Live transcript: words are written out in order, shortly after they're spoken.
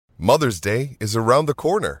Mother's Day is around the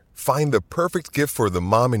corner. Find the perfect gift for the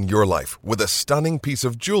mom in your life with a stunning piece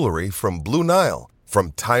of jewelry from Blue Nile.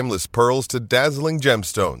 From timeless pearls to dazzling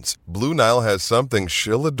gemstones, Blue Nile has something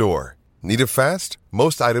she'll adore. Need it fast?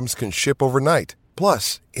 Most items can ship overnight.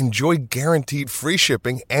 Plus, enjoy guaranteed free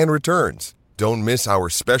shipping and returns. Don't miss our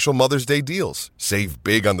special Mother's Day deals. Save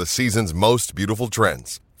big on the season's most beautiful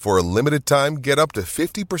trends. For a limited time, get up to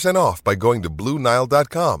 50% off by going to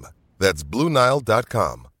BlueNile.com. That's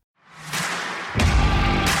BlueNile.com.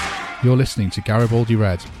 You're listening to Garibaldi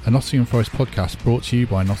Red, a Nottingham Forest podcast brought to you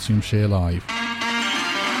by Nottinghamshire Live.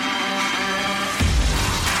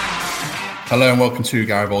 Hello and welcome to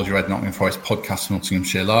Garibaldi Red, Nottingham Forest podcast for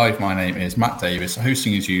Nottinghamshire Live. My name is Matt Davis,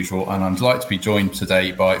 hosting as usual, and I'm delighted to be joined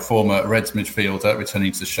today by former Reds midfielder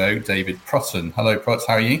returning to the show, David Prutton. Hello, Prut,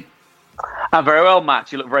 how are you? I'm very well,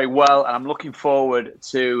 Matt. You look very well, and I'm looking forward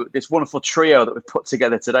to this wonderful trio that we've put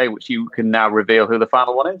together today, which you can now reveal who the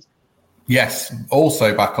final one is. Yes,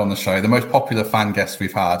 also back on the show, the most popular fan guest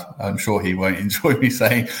we've had, I'm sure he won't enjoy me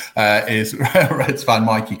saying, is Reds fan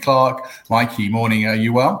Mikey Clark. Mikey, morning, are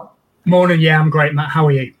you well? Morning, yeah, I'm great, Matt. How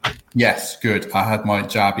are you? Yes, good. I had my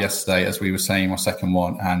jab yesterday, as we were saying, my second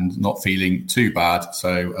one, and not feeling too bad.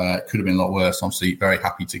 So it could have been a lot worse. Obviously, very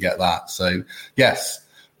happy to get that. So, yes,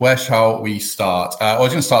 where shall we start? I was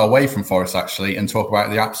going to start away from Forest, actually, and talk about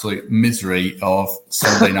the absolute misery of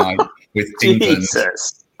Sunday night with England.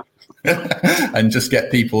 And just get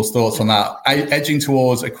people's thoughts on that. Edging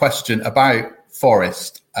towards a question about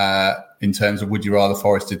Forest in terms of would you rather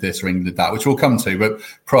Forest did this or England did that, which we'll come to. But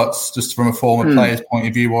Prutz, just from a former player's point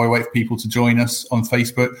of view, while we wait for people to join us on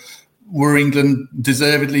Facebook, were England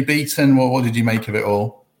deservedly beaten? What did you make of it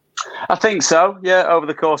all? I think so, yeah. Over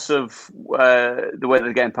the course of the way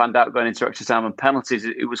the game panned out, going into extra time and penalties,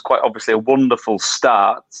 it was quite obviously a wonderful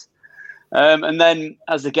start. And then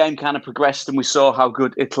as the game kind of progressed and we saw how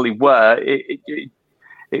good Italy were,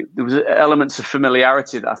 there was elements of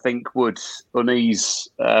familiarity that I think would unease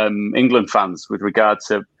England fans with regard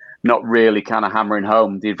to not really kind of hammering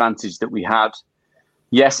home the advantage that we had.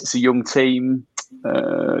 Yes, it's a young team.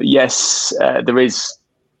 Yes, there is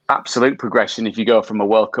absolute progression if you go from a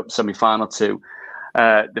World Cup semi-final to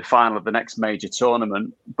the final of the next major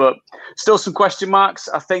tournament, but still some question marks.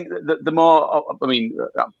 I think that the more, I mean,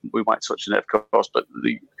 we might touch on it, of course, but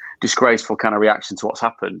the disgraceful kind of reaction to what's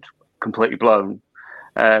happened, completely blown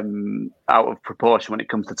out of proportion when it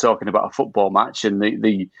comes to talking about a football match, and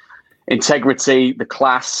the integrity, the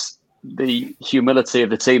class, the humility of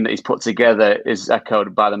the team that he's put together is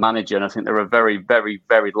echoed by the manager. And I think they're a very, very,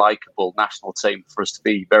 very likeable national team for us to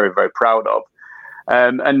be very, very proud of.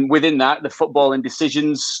 And within that, the footballing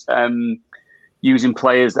decisions, using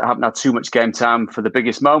players that haven't had too much game time for the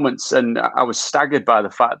biggest moments. And I was staggered by the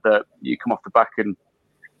fact that you come off the back and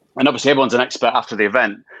obviously everyone's an expert after the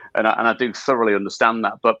event. And I do thoroughly understand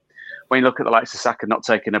that. But when you look at the likes of Saka not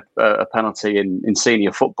taking a penalty in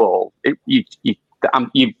senior football, you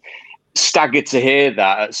staggered to hear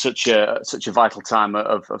that at such a vital time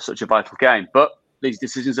of such a vital game. But these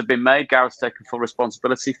decisions have been made. Gareth's taken full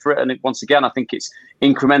responsibility for it. And once again, I think it's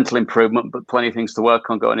incremental improvement, but plenty of things to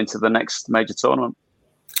work on going into the next major tournament.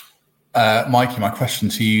 Mikey, my question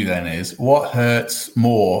to you then is, what hurts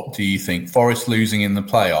more, do you think, Forest losing in the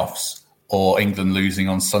playoffs or England losing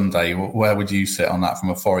on Sunday? Where would you sit on that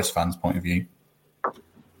from a Forest fan's point of view?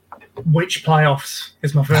 Which playoffs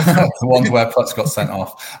is my first one? The ones where Putz got sent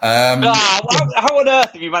off. How on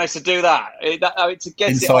earth have you managed to do that? To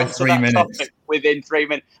get inside 3 minutes. Within 3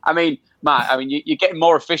 minutes. I mean, Matt, you're getting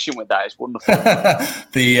more efficient with that. It's wonderful.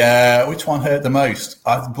 Which one hurt the most?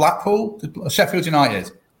 Blackpool? Sheffield United?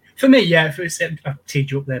 For me, yeah. I teed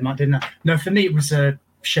you up there, Matt, didn't I? No, for me, it was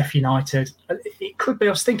Sheffield United. It could be,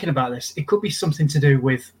 I was thinking about this, it could be something to do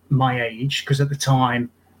with my age, because at the time,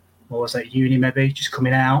 what was that, uni maybe, just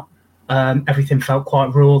coming out. Everything felt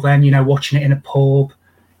quite raw then, watching it in a pub,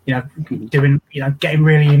 getting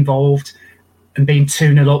really involved and being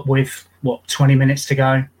 2-0 up with, 20 minutes to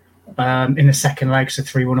go in the second leg, so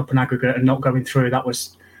 3-1 up an aggregate and not going through. I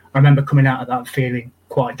remember coming out of that feeling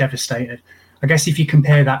quite devastated. I guess if you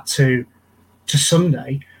compare that to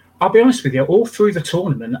Sunday, I'll be honest with you, all through the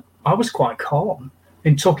tournament, I was quite calm.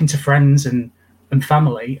 In talking to friends and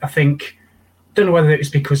family, I think, don't know whether it was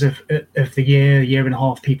because of the year and a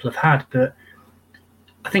half people have had, but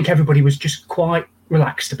I think everybody was just quite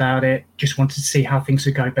relaxed about it, just wanted to see how things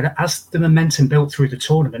would go. But as the momentum built through the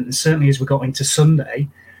tournament, and certainly as we got into Sunday,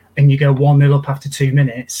 and you go 1-0 up after 2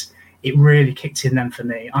 minutes, it really kicked in then for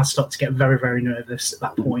me. I started to get very, very nervous at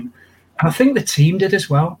that point. And I think the team did as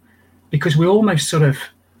well, because we almost sort of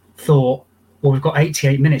thought, well, we've got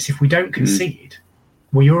 88 minutes. If we don't concede,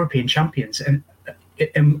 we're European champions. And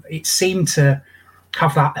it seemed to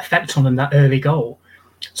have that effect on them, that early goal.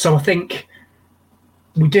 So I think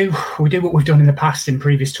we do what we've done in the past in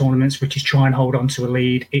previous tournaments, which is try and hold on to a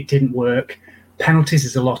lead. It didn't work. Penalties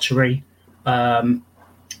is a lottery.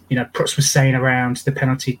 Prutz was saying around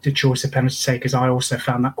the choice of penalty takers. I also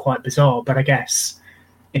found that quite bizarre. But I guess,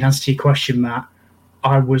 in answer to your question, Matt,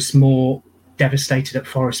 I was more devastated at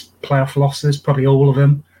Forest playoff losses, probably all of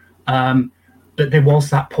them. But there was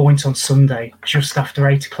that point on Sunday, just after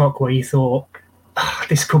 8 o'clock, where you thought,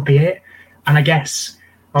 this could be it. And I guess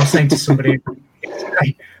I was saying to somebody,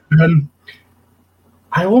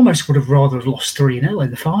 I almost would have rather have lost 3-0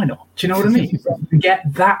 in the final. Do you know what I mean? Get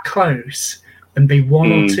that close and be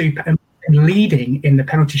 1 or 2 and leading in the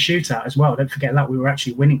penalty shootout as well. Don't forget that we were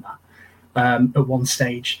actually winning that at one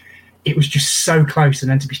stage. It was just so close, and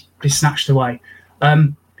then to be snatched away.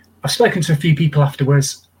 I've spoken to a few people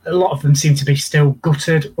afterwards. A lot of them seem to be still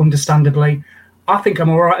gutted, understandably. I think I'm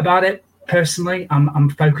all right about it, personally. I'm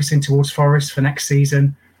focusing towards Forest for next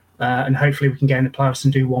season, and hopefully we can get in the playoffs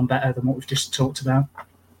and do one better than what we've just talked about.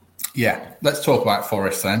 Yeah, let's talk about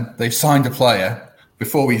Forest then. They've signed a player.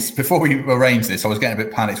 Before we arranged this, I was getting a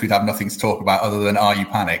bit panicked we'd have nothing to talk about other than Are You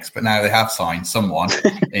Panicked? But now they have signed someone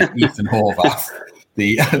in Ethan Horvath,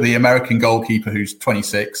 the American goalkeeper who's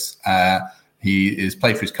 26. He is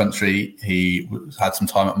played for his country. He had some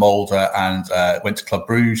time at Molde and went to Club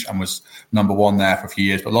Bruges and was number 1 there for a few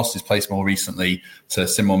years, but lost his place more recently to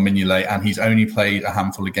Simon Mignolet. And he's only played a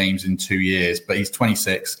handful of games in 2 years, but he's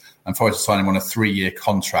 26 and Forest are signing him on a 3-year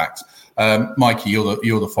contract. Mikey,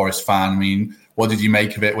 you're the Forest fan. I mean, what did you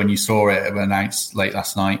make of it when you saw it announced late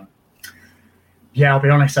last night? Yeah, I'll be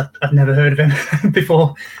honest, I've never heard of him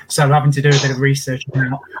before, so I'm having to do a bit of research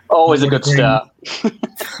now. Always a good start.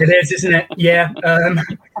 It is, isn't it? Yeah.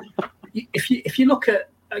 If you look at,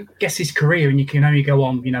 I guess, his career, and you can only go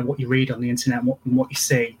on, what you read on the internet and what you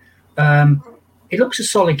see, he looks a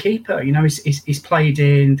solid keeper. He's played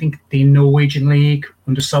in, I think, the Norwegian League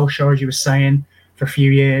under Solskjaer, as you were saying, for a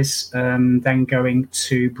few years, then going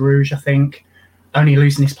to Bruges, I think, only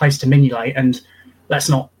losing his place to Mignolet. And let's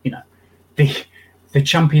not, the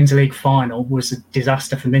Champions League final was a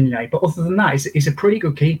disaster for Mignolet. But other than that, he's a pretty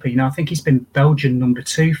good keeper. I think he's been Belgian number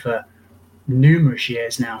 2 for numerous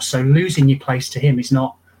years now. So losing your place to him is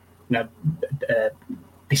not,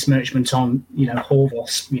 besmirchment on,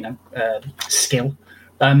 Horvath's, skill.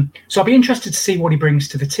 So I'll be interested to see what he brings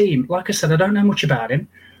to the team. Like I said, I don't know much about him,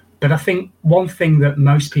 but I think one thing that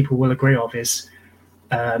most people will agree of is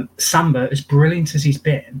Samba, as brilliant as he's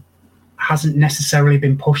been, hasn't necessarily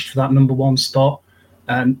been pushed for that number 1 spot.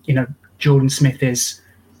 Jordan Smith is,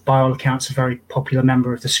 by all accounts, a very popular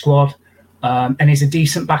member of the squad, and is a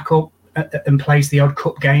decent backup and plays the odd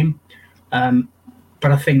cup game.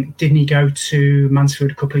 But I think, didn't he go to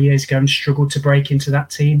Mansfield a couple of years ago and struggled to break into that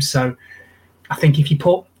team? So I think if you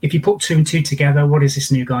put 2 and 2 together, what is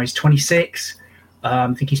this new guy? He's 26.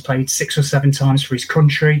 I think he's played 6 or 7 times for his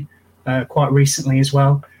country, quite recently as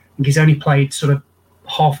well. I think he's only played sort of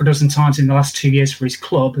half a dozen times in the last 2 years for his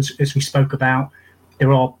club, as we spoke about.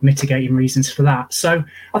 There are mitigating reasons for that. So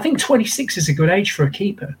I think 26 is a good age for a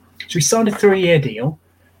keeper. So he signed a 3-year deal.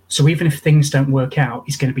 So even if things don't work out,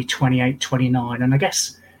 he's going to be 28, 29. And I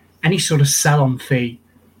guess any sort of sell-on fee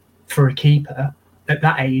for a keeper at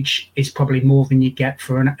that age is probably more than you get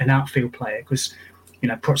for an outfield player. Because,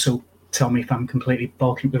 Prutz will tell me if I'm completely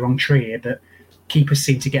barking up the wrong tree here, but keepers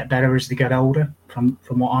seem to get better as they get older, from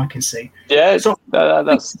what I can see. Yeah,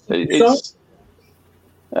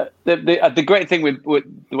 the great thing with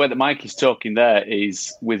the way that Mike is talking there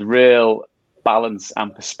is with real balance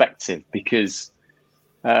and perspective, because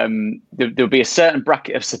there'll be a certain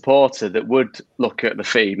bracket of supporter that would look at the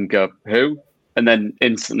feed and go, who? And then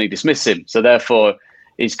instantly dismiss him. So therefore,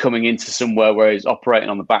 he's coming into somewhere where he's operating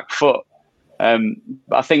on the back foot.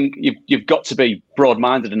 But I think you've got to be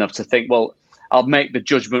broad-minded enough to think, well, I'll make the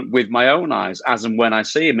judgment with my own eyes as and when I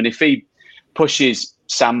see him. And if he pushes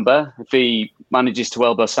Samba, if he manages to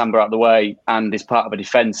elbow Samba out of the way and is part of a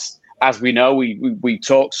defence, as we know, we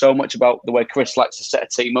talk so much about the way Chris likes to set a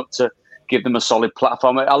team up to give them a solid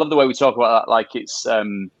platform. I love the way we talk about that, like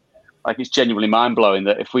it's genuinely mind-blowing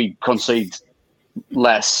that if we concede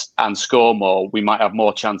less and score more, we might have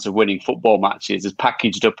more chance of winning football matches, as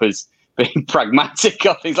packaged up as being pragmatic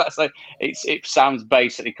or things like that. It sounds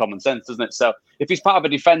basically common sense, doesn't it? So if he's part of a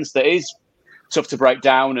defence that is tough to break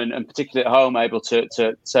down and particularly at home able to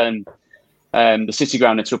turn the City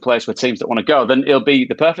Ground into a place where teams don't want to go, then it'll be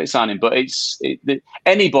the perfect signing. But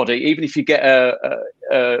anybody, even if you get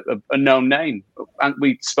a known name, and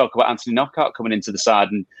we spoke about Anthony Knockaert coming into the side,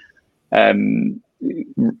 and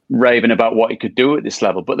raving about what he could do at this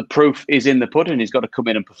level. But the proof is in the pudding. He's got to come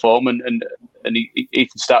in and perform, and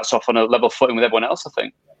Ethan starts off on a level footing with everyone else, I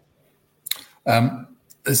think.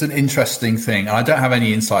 There's an interesting thing. I don't have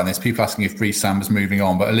any insight on this. People asking if Brice Samba's moving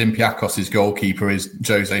on, but Olympiacos' goalkeeper is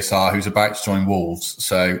Jose Sarr, who's about to join Wolves.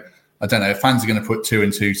 So I don't know if fans are going to put 2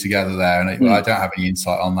 and 2 together there. And I don't have any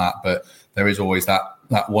insight on that, but there is always that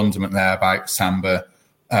wonderment there about Samba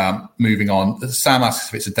moving on. Sam asks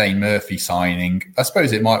if it's a Dane Murphy signing. I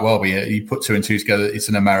suppose it might well be. You put 2 and 2 together, it's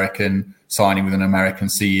an American signing with an American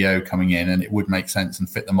CEO coming in, and it would make sense and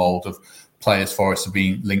fit the mould of players Forest have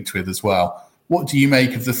been linked with as well. What do you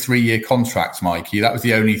make of the 3-year contracts, Mikey? That was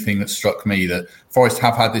the only thing that struck me, that Forest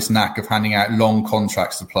have had this knack of handing out long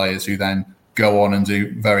contracts to players who then go on and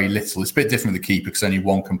do very little. It's a bit different with the keeper because only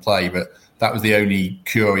one can play, but that was the only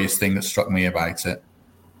curious thing that struck me about it.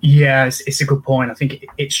 Yeah, it's a good point. I think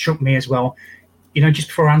it struck me as well. Just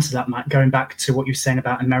before I answer that, Matt, going back to what you were saying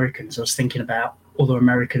about Americans, I was thinking about other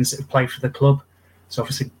Americans that have played for the club. So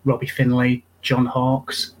obviously Robbie Finlay, John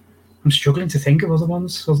Hawkes. I'm struggling to think of other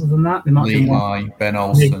ones other than that. There might be one. Ben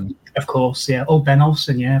Olsen. Of course, yeah. Oh, Ben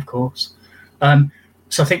Olsen, yeah, of course.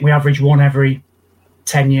 So I think we average one every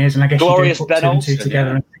 10 years, and I guess Glorious you do put Ben 2 and 2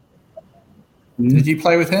 together. Yeah. Did you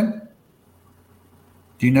play with him?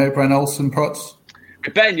 Do you know Ben Olsen, Protz?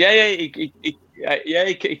 Ben,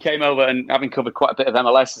 he came over, and having covered quite a bit of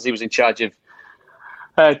MLS as he was in charge of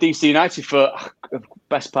DC United for the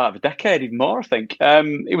best part of a decade, even more, I think.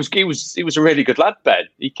 He was a really good lad, Ben.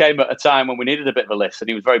 He came at a time when we needed a bit of a lift, and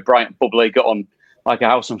he was very bright and bubbly, got on like a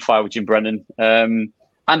house on fire with Jim Brennan, and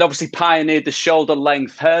obviously pioneered the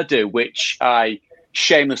shoulder-length hairdo, which I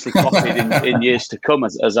shamelessly copied in years to come,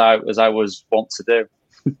 as I was wont to do.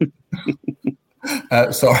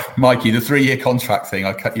 Sorry, Mikey, the 3-year contract thing,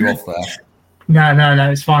 I cut you off there.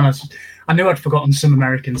 No, it's fine. I knew I'd forgotten some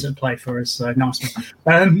Americans that play for us, so nice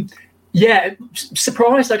one.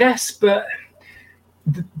 Surprised, I guess, but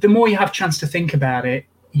the more you have a chance to think about it,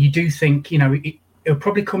 you do think, it'll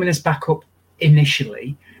probably come in as backup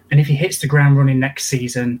initially, and if he hits the ground running next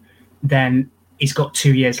season, then he's got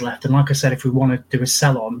 2 years left. And like I said, if we want to do a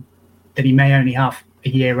sell-on, then he may only have a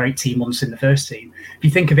year, 18 months in the first team. If you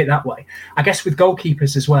think of it that way. I guess with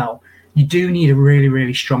goalkeepers as well, you do need a really,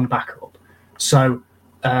 really strong backup. So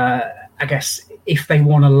I guess if they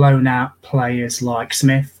want to loan out players like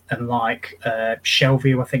Smith and like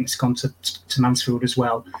Shelvey, who I think has gone to Mansfield as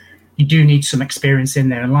well, you do need some experience in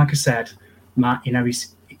there. And like I said, Matt,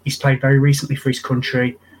 he's played very recently for his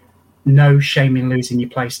country. No shame in losing your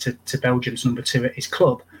place to Belgium's number 2 at his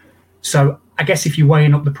club. So I guess if you're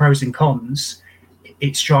weighing up the pros and cons,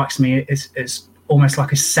 it strikes me as almost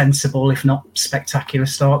like a sensible, if not spectacular,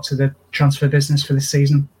 start to the transfer business for this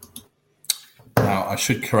season. Now, I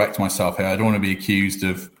should correct myself here. I don't want to be accused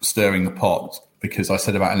of stirring the pot because I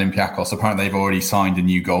said about Olympiacos, apparently they've already signed a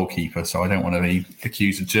new goalkeeper, so I don't want to be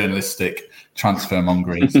accused of journalistic transfer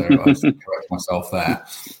mongering, so I should correct myself there.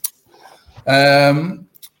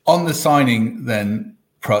 On the signing then,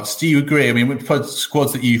 Prutz, do you agree? I mean, with the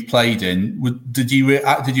squads that you've played in, did you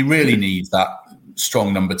really need that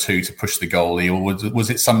strong number 2 to push the goalie, or was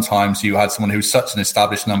it sometimes you had someone who's such an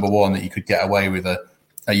established number 1 that you could get away with a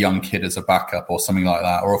young kid as a backup or something like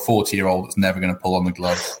that, or a 40-year-old that's never going to pull on the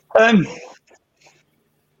gloves? I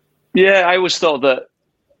always thought that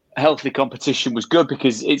healthy competition was good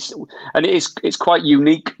because it's quite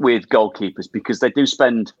unique with goalkeepers because they do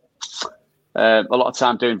spend a lot of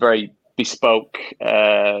time doing very bespoke,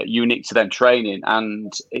 unique to them training,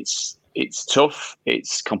 and it's tough,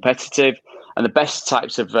 it's competitive, and the best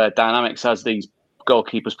types of dynamics as these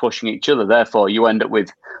goalkeepers pushing each other. Therefore, you end up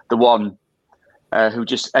with the one who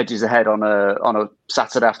just edges ahead on a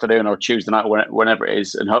Saturday afternoon or a Tuesday night, whenever it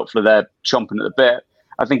is, and hopefully they're chomping at the bit.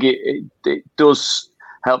 I think it does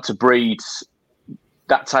help to breed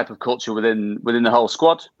that type of culture within the whole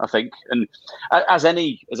squad, I think. And as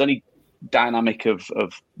any dynamic of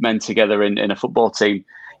men together in a football team,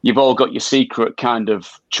 you've all got your secret kind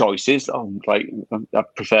of choices. Oh, like I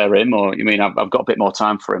prefer him, or I've got a bit more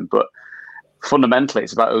time for him. But fundamentally,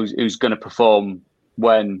 it's about who's going to perform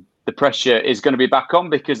when the pressure is going to be back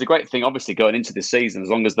on. Because the great thing, obviously, going into this season, as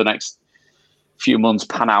long as the next few months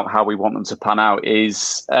pan out how we want them to pan out,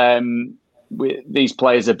 is these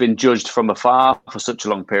players have been judged from afar for such a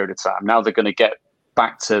long period of time. Now they're going to get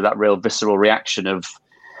back to that real visceral reaction of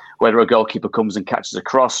whether a goalkeeper comes and catches a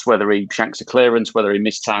cross, whether he shanks a clearance, whether he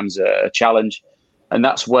mistimes a challenge. And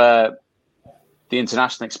that's where the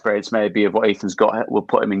international experience maybe of what Ethan's got will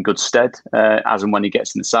put him in good stead as and when he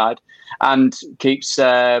gets in the side, and keeps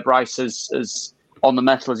Brice as on the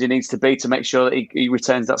metal as he needs to be to make sure that he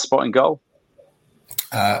retains that spot in goal.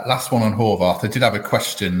 Last one on Horvath. I did have a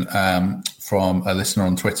question from a listener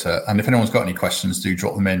on Twitter, and if anyone's got any questions, do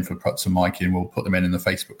drop them in for Pruts and Mikey, and we'll put them in the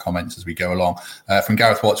Facebook comments as we go along. From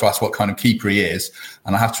Gareth Watt to ask what kind of keeper he is,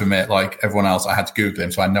 and I have to admit, like everyone else, I had to Google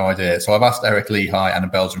him, so I had no idea. So I've asked Eric Lehigh and a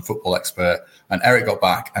Belgian football expert, and Eric got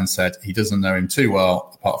back and said he doesn't know him too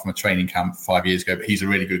well, apart from a training camp 5 years ago, but he's a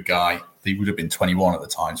really good guy. He would have been 21 at the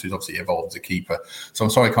time, so he's obviously evolved as a keeper. So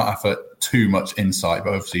I'm sorry I can't offer too much insight,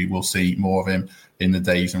 but obviously we'll see more of him in the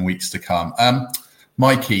days and weeks to come.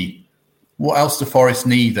 Mikey, what else do Forest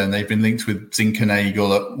need then? They've been linked with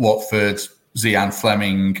Zinkernagel at Watford, Zian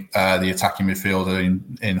Fleming, the attacking midfielder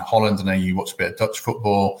in Holland. I know you watch a bit of Dutch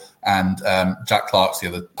football, and Jack Clark's the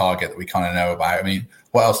other target that we kind of know about. I mean,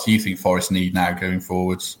 what else do you think Forest need now going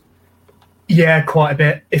forwards? Yeah, quite a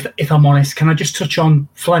bit. If I'm honest, can I just touch on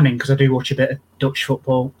Fleming, because I do watch a bit of Dutch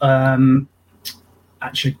football.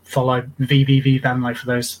 Actually follow VVV Venlo for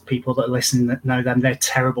those people that are listening that know them. They're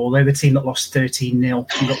terrible. They're the team that lost 13-0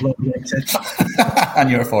 and got eliminated. And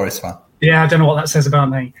you're a Forest fan. Yeah, I don't know what that says about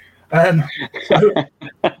me. So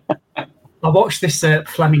I watched this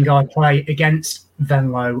Fleming guy play against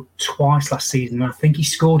Venlo twice last season, and I think he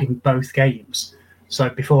scored in both games. So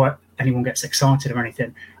before anyone gets excited or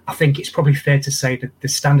anything, I think it's probably fair to say that the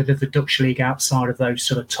standard of the Dutch league outside of those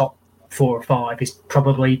sort of top 4 or 5 is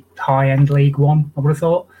probably high-end League One, I would have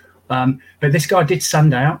thought. But this guy did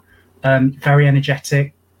stand out, very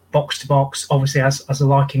energetic, box-to-box, obviously has a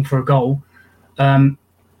liking for a goal. And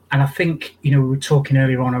I think, we were talking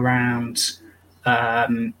earlier on around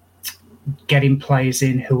getting players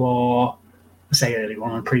in who are, I say earlier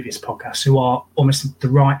on a previous podcast, who are almost the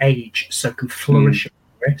right age, so can flourish at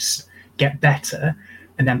Forest, get better,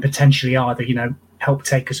 and then potentially either, help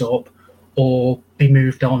take us up or be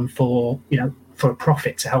moved on for a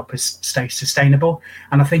profit to help us stay sustainable.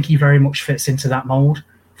 And I think he very much fits into that mould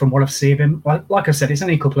from what I've seen of him. Like I said, it's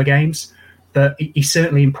only a couple of games, but he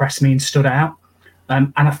certainly impressed me and stood out.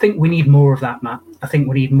 And I think we need more of that, Matt. I think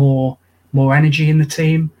we need more energy in the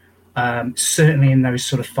team, certainly in those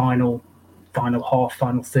sort of final half,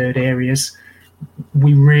 final third areas.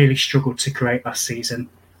 We really struggled to create last season.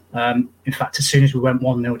 In fact, as soon as we went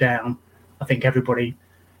 1-0 down, I think everybody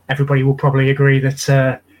will probably agree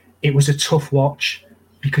that it was a tough watch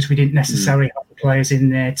because we didn't necessarily have the players in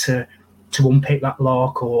there to unpick that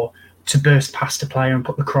lock or to burst past a player and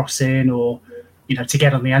put the cross in, or to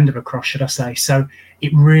get on the end of a cross, should I say. So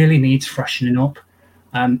it really needs freshening up.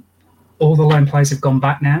 All the loan players have gone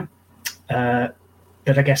back now,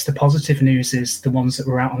 but I guess the positive news is the ones that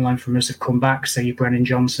were out on loan from us have come back. So your Brennan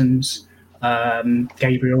Johnsons,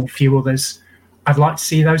 Gabriel, a few others. I'd like to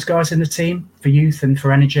see those guys in the team for youth and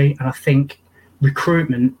for energy. And I think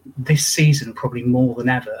recruitment this season, probably more than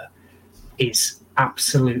ever, is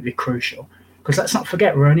absolutely crucial. Because let's not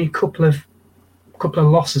forget, we're only a couple of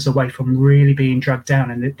losses away from really being dragged down.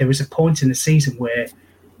 And there was a point in the season where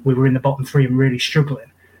we were in the bottom 3 and really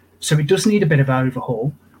struggling. So it does need a bit of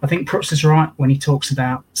overhaul. I think Pruts is right when he talks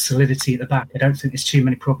about solidity at the back. I don't think there's too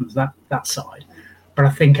many problems that side. But I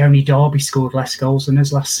think only Derby scored less goals than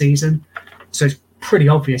us last season. So it's pretty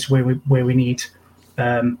obvious where we need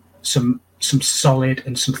some solid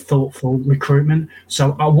and some thoughtful recruitment.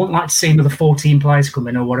 So I wouldn't like to see another 14 players come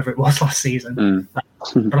in or whatever it was last season.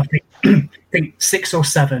 But I think 6 or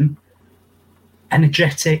 7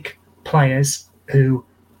 energetic players who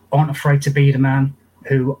aren't afraid to be the man,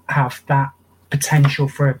 who have that potential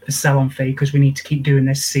for a sell-on fee, because we need to keep doing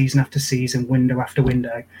this season after season, window after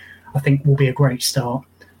window, I think will be a great start.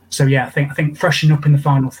 So yeah, I think freshen up in the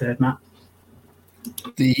final third, Matt.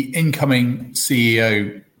 The incoming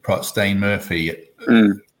CEO, Pruts, Dane Murphy,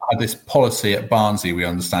 had this policy at Barnsley, we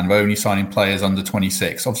understand, of only signing players under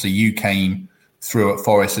 26. Obviously, you came through at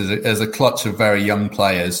Forest as a clutch of very young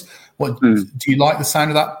players. Do you like the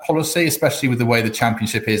sound of that policy, especially with the way the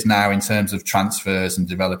Championship is now in terms of transfers and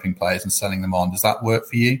developing players and selling them on? Does that work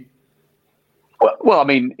for you? Well, I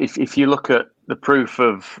mean, if you look at the proof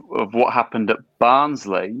of what happened at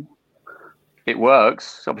Barnsley, it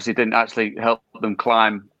works. Obviously, it didn't actually help them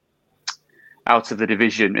climb out of the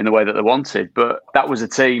division in the way that they wanted, but that was a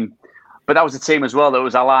team. But that was a team as well that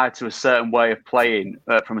was allied to a certain way of playing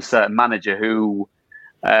from a certain manager who,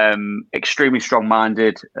 extremely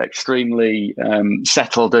strong-minded, extremely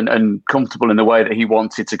settled and comfortable in the way that he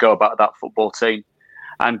wanted to go about that football team,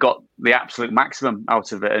 and got the absolute maximum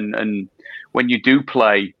out of it. And when you do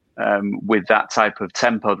play with that type of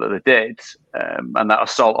tempo that they did, and that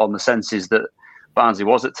assault on the senses that Barnsley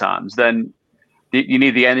was at times, then you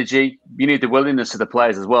need the energy, you need the willingness of the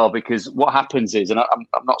players as well. Because what happens is, and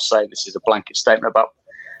I'm not saying this is a blanket statement about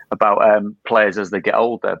about players as they get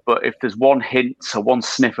older. But if there's one hint or one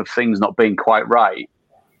sniff of things not being quite right,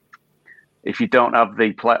 if you don't have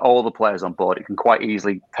all the players on board, it can quite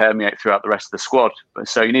easily permeate throughout the rest of the squad.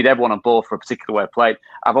 So you need everyone on board for a particular way of playing.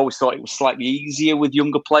 I've always thought it was slightly easier with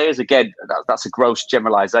younger players. Again, that's a gross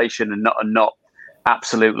generalisation and not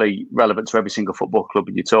absolutely relevant to every single football club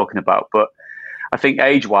that you're talking about. But I think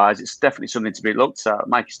age-wise, it's definitely something to be looked at.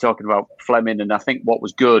 Mike is talking about Fleming, and I think what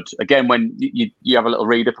was good, again, when you have a little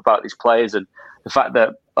read-up about these players and the fact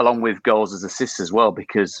that along with goals as assists as well,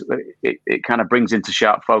 because it kind of brings into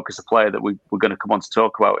sharp focus a player that we're going to come on to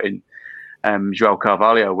talk about in João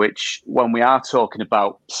Carvalho, which when we are talking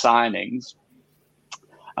about signings,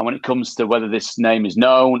 and when it comes to whether this name is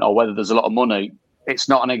known or whether there's a lot of money, it's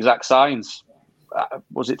not an exact science.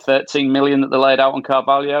 Was it 13 million that they laid out on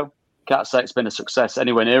Carvalho? Can't say it's been a success,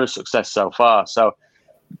 anywhere near a success so far. So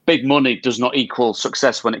big money does not equal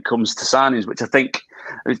success when it comes to signings, which I think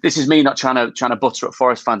this is me not trying to butter up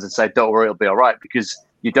Forest fans and say, don't worry, it'll be all right, because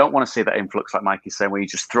you don't want to see that influx, like Mike is saying, where you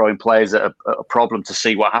just throw in players at a problem to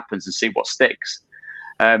see what happens and see what sticks.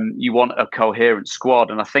 You want a coherent squad.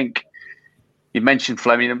 And I think you mentioned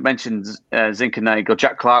Fleming, you mentioned Zinckernagel.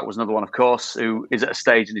 Jack Clark was another one, of course, who is at a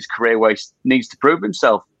stage in his career where he needs to prove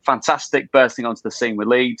himself. Fantastic, bursting onto the scene with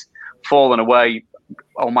Leeds, fallen away,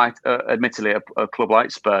 admittedly, a club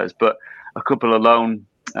like Spurs, but a couple of loan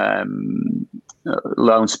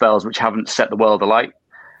spells which haven't set the world alight.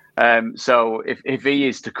 So if he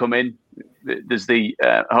is to come in, there's the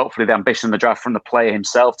hopefully the ambition in the draft from the player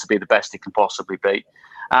himself to be the best he can possibly be.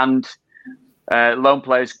 And loan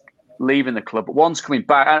players leaving the club, but one's coming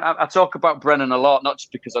back. I talk about Brennan a lot, not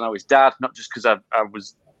just because I know his dad, not just because I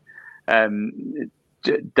was...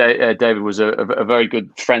 David was a very good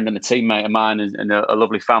friend and a teammate of mine and a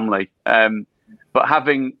lovely family. But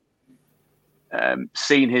having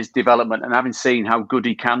seen his development and having seen how good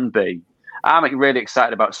he can be, I'm really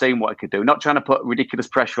excited about seeing what he could do. Not trying to put ridiculous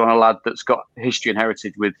pressure on a lad that's got history and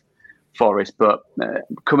heritage with Forest, but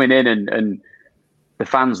coming in and the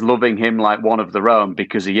fans loving him like one of their own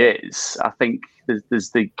because he is. I think there's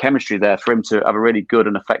the chemistry there for him to have a really good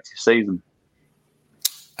and effective season.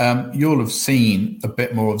 You'll have seen a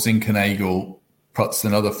bit more of Zinckernagel perhaps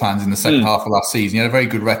than other fans in the second half of last season. He had a very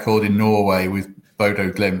good record in Norway with Bodo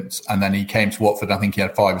Glimt, and then he came to Watford. I think he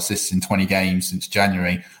had 5 assists in 20 games since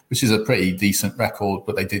January, which is a pretty decent record,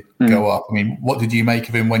 but they did go up. I mean, what did you make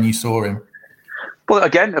of him when you saw him? Well,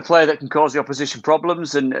 again, a player that can cause the opposition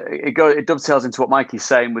problems, and it dovetails into what Mikey's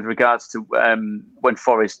saying with regards to when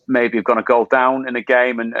Forest maybe have gone a goal down in a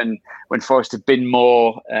game, and when Forest have been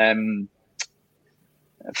more...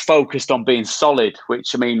 focused on being solid,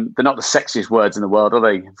 which, I mean, they're not the sexiest words in the world, are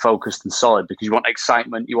they? Focused and solid, because you want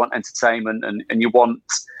excitement, you want entertainment, and you want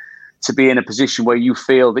to be in a position where you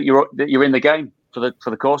feel that you're in the game for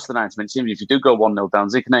the course of the 90 minutes. Even if you do go 1-0 down,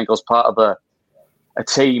 Zinckernagel part of a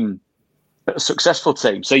team, a successful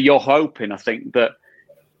team. So you're hoping, I think, that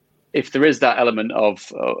if there is that element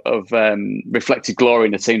of reflected glory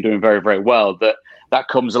in the team doing very, very well, that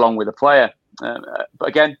comes along with a player. But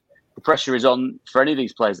again, the pressure is on for any of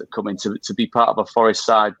these players that come in to be part of a Forest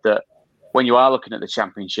side that when you are looking at the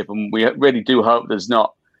Championship, and we really do hope there's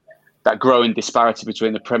not that growing disparity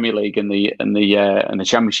between the Premier League and the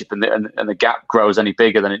Championship, and the gap grows any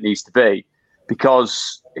bigger than it needs to be,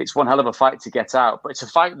 because it's one hell of a fight to get out. But it's a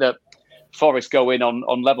fight that Forest go in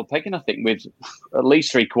on level pegging, I think, with at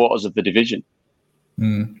least 3/4 of the division.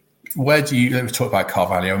 Where do you talk about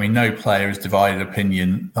Carvalho? I mean, no player has divided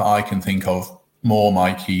opinion that I can think of more,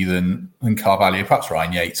 Mikey, than Carvalho. Perhaps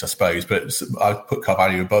Ryan Yates, I suppose, but I'd put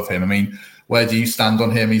Carvalho above him. I mean, where do you stand on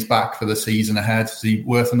him? He's back for the season ahead. Is he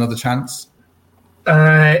worth another chance?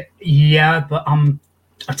 Yeah, but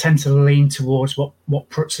I tend to lean towards what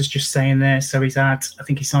Prutz is just saying there. So he's had, I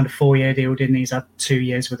think he signed a 4-year deal, didn't he? He's had 2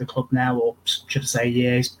 years with the club now, or should I say a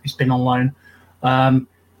year. He's been on loan.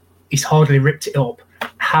 He's hardly ripped it up.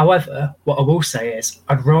 However, what I will say is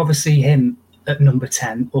I'd rather see him at number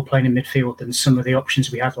 10 or playing in midfield than some of the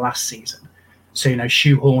options we had last season. So,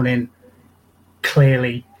 shoehorning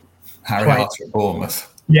clearly. Harry Arter at Bournemouth.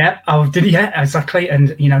 Yeah, exactly.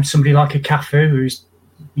 And, somebody like a Cafu who's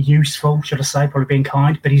useful, should I say, probably being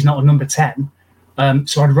kind, but he's not a number 10.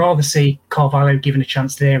 So I'd rather see Carvalho given a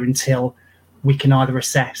chance there until we can either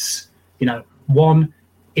assess, one,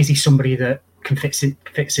 is he somebody that can fits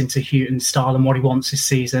into Houghton's style and what he wants this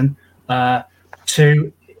season?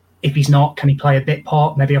 2, if he's not, can he play a bit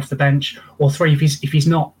part, maybe off the bench? Or 3, if he's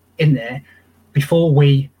not in there, before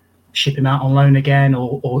we ship him out on loan again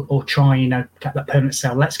or try, get that permanent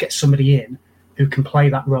sale, let's get somebody in who can play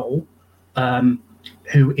that role.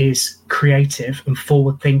 who is creative and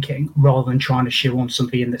forward-thinking rather than trying to shoe on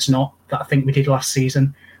somebody in that's not, that I think we did last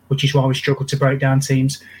season, which is why we struggled to break down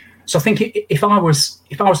teams. So I think if I was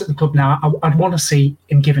at the club now, I'd want to see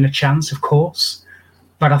him given a chance, of course.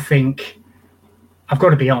 But I think, I've got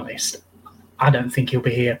to be honest, I don't think he'll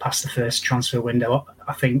be here past the first transfer window.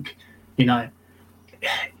 I think,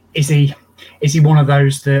 is he one of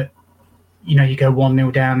those that, you go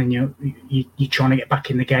 1-0 down and you're trying to get back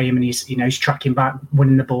in the game and he's tracking back,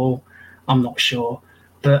 winning the ball? I'm not sure,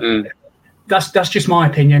 but that's just my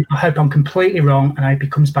opinion. I hope I'm completely wrong, and I hope he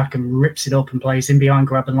comes back and rips it up and plays in behind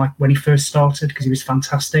Graben like when he first started, because he was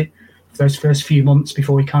fantastic for those first few months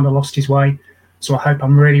before he kind of lost his way. So I hope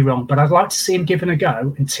I'm really wrong, but I'd like to see him given a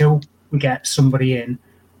go until we get somebody in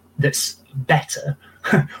that's better,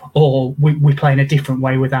 or we play in a different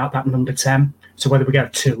way without that number 10. So whether we go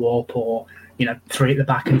 2 up or 3 at the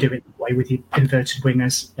back and do it the way with the inverted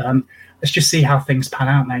wingers, let's just see how things pan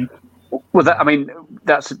out, mate. Well,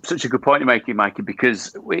 that's such a good point you're making, Mikey,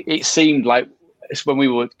 because it seemed like when we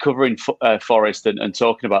were covering Forest and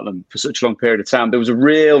talking about them for such a long period of time, there was a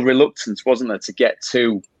real reluctance, wasn't there, to get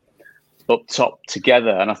 2 up top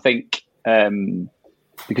together. And I think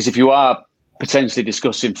because if you are potentially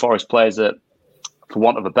discussing Forest players that, for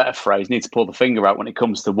want of a better phrase, need to pull the finger out when it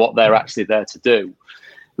comes to what they're actually there to do,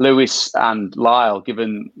 Lewis and Lyle,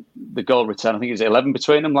 given the goal return, I think it was 11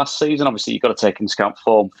 between them last season. Obviously, you've got to take into account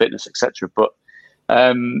form, fitness, etc. But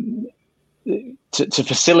to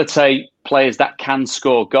facilitate players that can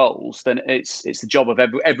score goals, then it's the job of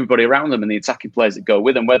everybody around them and the attacking players that go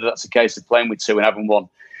with them, whether that's a case of playing with 2 and having 1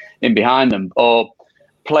 in behind them, or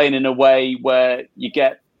playing in a way where you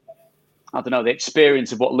get, the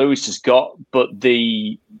experience of what Lewis has got, but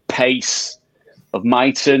the pace of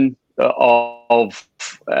Mighton, of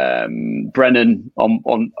Brennan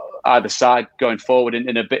on either side going forward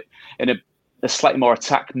in a slightly more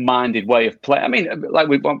attack-minded way of play. I mean, like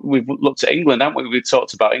we've looked at England, haven't we? We've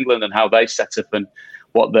talked about England and how they set up and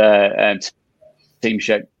what their team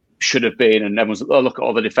shape should have been, and everyone's look at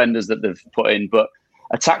all the defenders that they've put in, but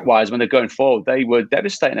attack-wise, when they're going forward, they were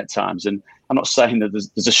devastating at times. And I'm not saying that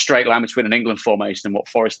there's a straight line between an England formation and what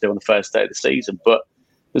Forest do on the first day of the season, but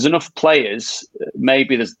there's enough players.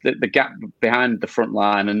 Maybe there's the gap behind the front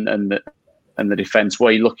line and the defence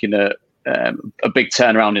where you're looking at a big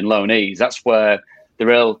turnaround in low knees. That's where the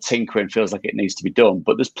real tinkering feels like it needs to be done.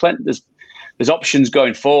 But there's plenty. There's options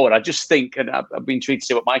going forward. I just think, and I've been intrigued to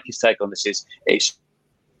see what Mikey's take on this is. It's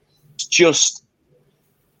just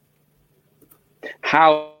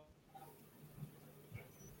how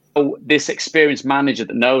this experienced manager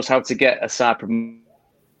that knows how to get a side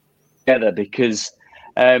together, because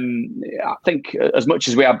I think as much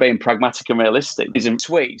as we are being pragmatic and realistic, there's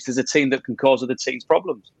a team that can cause other teams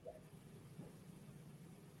problems.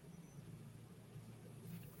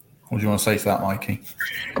 What do you want to say to that, Mikey?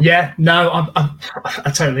 Yeah, no,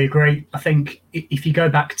 I totally agree. I think if you go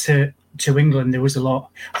back to England, there was a lot.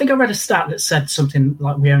 I think I read a stat that said something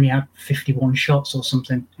like we only had 51 shots or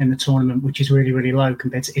something in the tournament, which is really, really low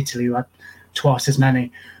compared to Italy, who had twice as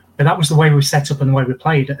many. But that was the way we were set up and the way we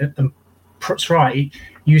played. And Prut's right, he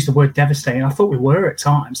used the word devastating. I thought we were at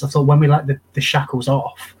times. I thought when we let the shackles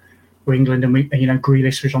off for England and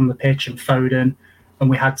Grealish was on the pitch and Foden, and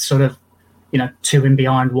we had sort of 2 in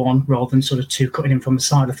behind 1 rather than sort of 2 cutting in from the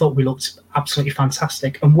side, I thought we looked absolutely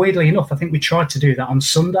fantastic. And weirdly enough, I think we tried to do that on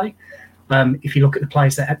Sunday. If you look at the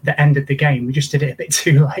plays that ended the game, we just did it a bit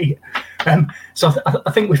too late. So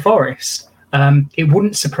I think with Forest, it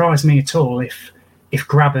wouldn't surprise me at all if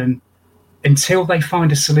Graben, until they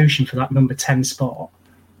find a solution for that number 10 spot,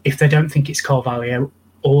 if they don't think it's Carvalho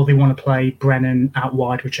or they want to play Brennan out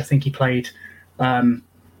wide, which I think he played for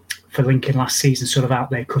Lincoln last season, sort of out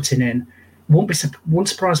there cutting in, won't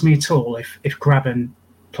surprise me at all if Graben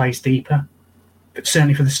plays deeper, but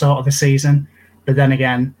certainly for the start of the season. But then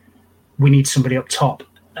again, we need somebody up top.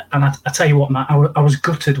 And I tell you what, Matt, I was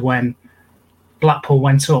gutted when Blackpool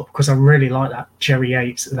went up, because I really like that Jerry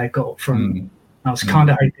Yates that they've got up front. I was kind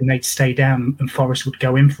of hoping they'd stay down and Forest would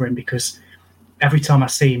go in for him, because every time I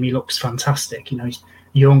see him, he looks fantastic. He's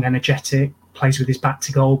young, energetic, plays with his back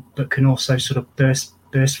to goal, but can also sort of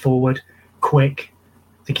burst forward, quick.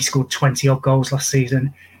 I think he scored 20-odd goals last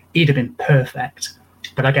season. He'd have been perfect.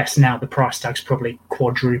 But I guess now the price tag's probably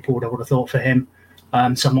quadrupled, I would have thought, for him.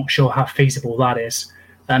 So I'm not sure how feasible that is.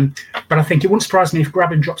 But I think it wouldn't surprise me if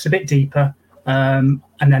Graben drops a bit deeper, and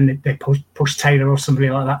then they push Taylor or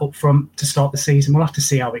somebody like that up front to start the season. We'll have to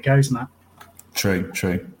see how it goes, Matt. True.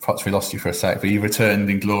 Perhaps we lost you for a sec, but you returned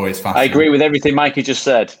in glorious fashion. I agree with everything Mikey just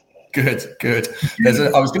said. Good.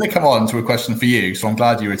 I was going to come on to a question for you, so I'm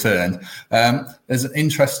glad you returned. There's an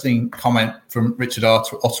interesting comment from Richard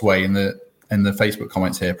Ottaway in the Facebook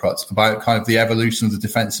comments here, Prutz, about kind of the evolution of the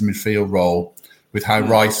defensive midfield role with how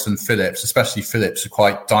Rice and Phillips, especially Phillips, are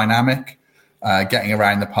quite dynamic, getting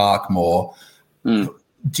around the park more.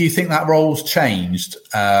 Do you think that role's changed?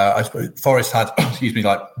 I suppose Forest had,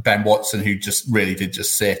 like Ben Watson, who just really did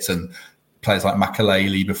just sit, and players like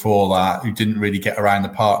Makelele before that, who didn't really get around the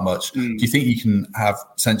park much. Do you think you can have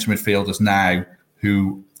central midfielders now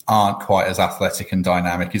who aren't quite as athletic and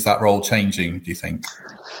dynamic? Is that role changing, do you think?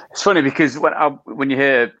 It's funny because when you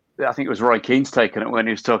hear, I think it was Roy Keane's taken it when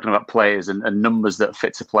he was talking about players and numbers that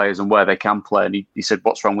fit to players and where they can play. And he said,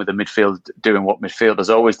 what's wrong with the midfield doing what midfielders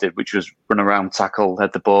always did, which was run around, tackle,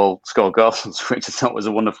 head the ball, score goals, which I thought was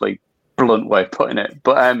a wonderfully blunt way of putting it.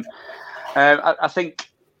 But I think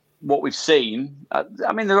what we've seen,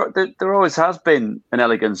 there always has been an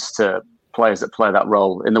elegance to players that play that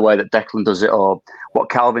role in the way that Declan does it, or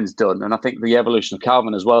what Calvin's done. And I think the evolution of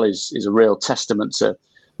Calvin as well is a real testament to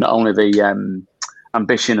not only the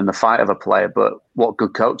ambition and the fight of a player, but what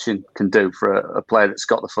good coaching can do for a player that's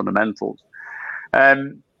got the fundamentals.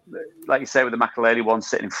 Like you say, with the Makelele one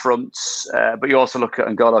sitting in front, but you also look at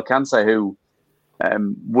N'Golo Kante, who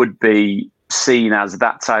would be seen as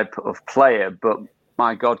that type of player, but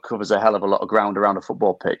my God, covers a hell of a lot of ground around a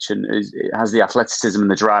football pitch and has the athleticism and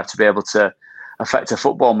the drive to be able to affect a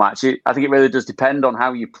football match. I think it really does depend on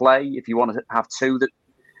how you play. If you want to have two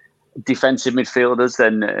defensive midfielders,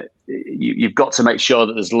 then you've got to make sure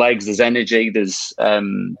that there's legs, there's energy, there's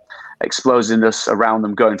explosiveness around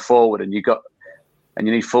them going forward, and you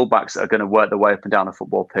need fullbacks that are going to work their way up and down a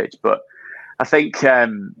football pitch. But I think there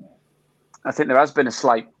has been a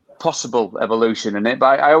slight possible evolution in it,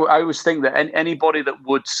 but I always think that anybody that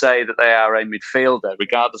would say that they are a midfielder,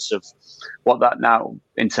 regardless of what that now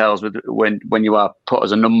entails, with when you are put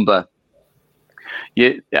as a number,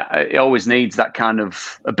 it always needs that kind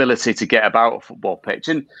of ability to get about a football pitch.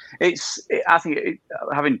 And I think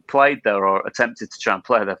having played there or attempted to try and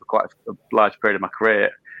play there for quite a large period of my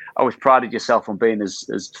career, I always prided yourself on being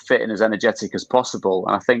as fit and as energetic as possible.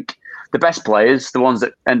 And I think the best players, the ones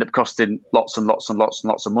that end up costing lots and lots and lots and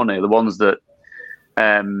lots of money, are the ones that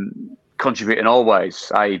contribute in all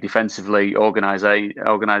ways, i.e. defensively, organising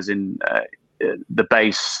the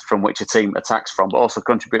base from which a team attacks from, but also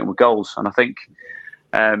contributing with goals. And I think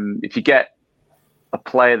if you get a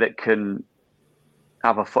player that can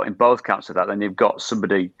have a foot in both camps of that, then you've got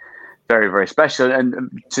somebody very, very special.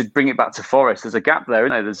 And to bring it back to Forest, there's a gap there,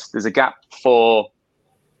 isn't there? There's a gap for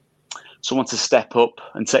someone to step up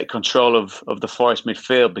and take control of the Forest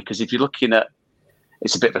midfield, because if you're looking at,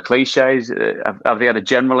 it's a bit of a cliche, have they had a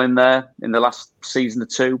general in there in the last season or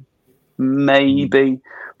two? Maybe,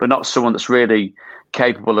 but not someone that's really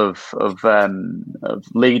capable of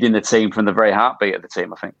leading the team from the very heartbeat of the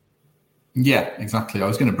team, I think. Yeah, exactly. I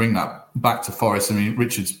was going to bring that back to Forest. I mean,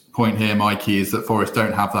 Richard's point here, Mikey, is that Forest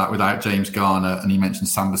don't have that without James Garner, and he mentioned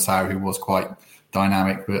Sambasau, who was quite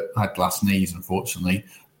dynamic but had glass knees, unfortunately.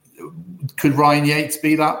 Could Ryan Yates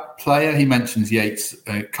be that player? He mentions Yates,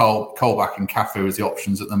 Colback and Cafu as the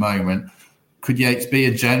options at the moment. Could Yates be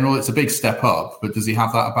a general? It's a big step up, but does he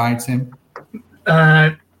have that about him?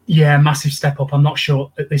 Yeah, massive step up. I'm not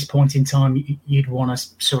sure at this point in time you'd want to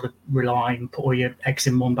sort of rely and put all your eggs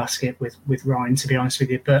in one basket with Ryan, to be honest with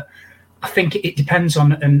you. But I think it depends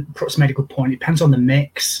on, and Prutz made a good point, it depends on the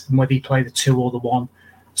mix and whether you play the two or the one.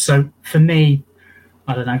 So for me,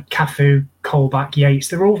 I don't know, Cafu, Colback, Yates,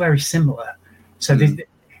 they're all very similar. So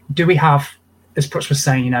do we have, as Prutz was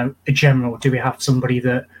saying, a general, do we have somebody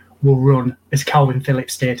that will run as Calvin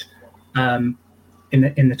Phillips did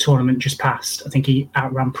in the tournament just past? I think he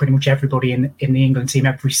outran pretty much everybody in the England team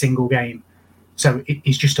every single game. So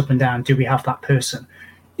he's just up and down. Do we have that person?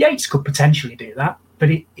 Yates could potentially do that, but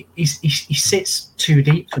he sits too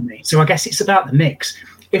deep for me. So I guess it's about the mix.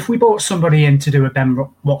 If we brought somebody in to do a Ben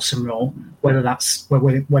Watson role, whether we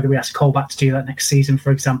ask Colback to do that next season, for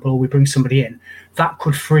example, or we bring somebody in, that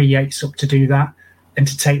could free Yates up to do that and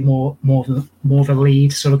to take more of a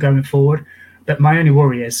lead sort of going forward. But my only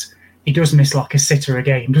worry is he does miss like a sitter a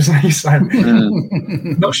game, doesn't he? So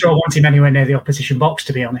not sure I want him anywhere near the opposition box,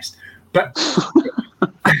 to be honest. But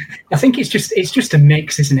I think it's just a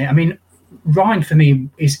mix, isn't it? I mean, Ryan for me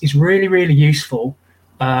is really, really useful.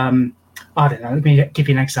 I don't know, let me give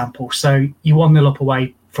you an example. So you 1-0 up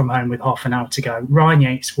away from home with half an hour to go. Ryan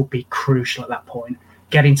Yates will be crucial at that point,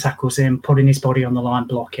 getting tackles in, putting his body on the line,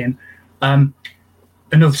 blocking.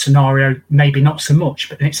 Another scenario, maybe not so much,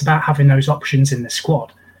 but it's about having those options in the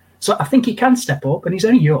squad. So I think he can step up, and he's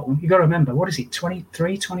only young. You've got to remember, what is he,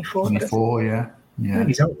 23, 24? 24, yeah. I think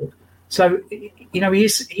he's old. So, he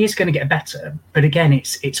is going to get better. But again,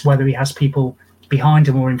 it's whether he has people behind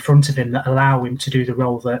him or in front of him that allow him to do the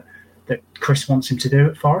role that Chris wants him to do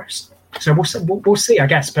at Forest. So we'll see, I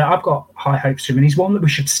guess. But I've got high hopes for him, and he's one that we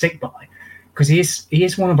should stick by because he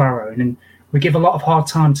is one of our own, and we give a lot of hard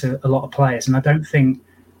time to a lot of players. And I don't think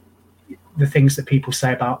the things that people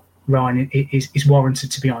say about Ryan is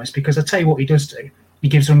warranted, to be honest, because I tell you what he does do. He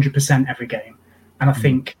gives 100% every game. And I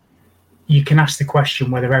think you can ask the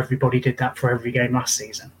question whether everybody did that for every game last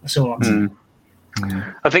season. That's all I'm saying.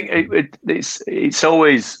 I think it's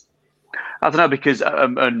always, I don't know, because,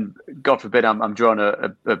 and God forbid I'm drawing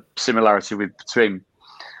a similarity between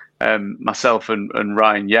myself and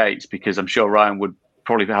Ryan Yates, because I'm sure Ryan would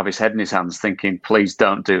probably have his head in his hands thinking, please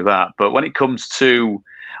don't do that. But when it comes to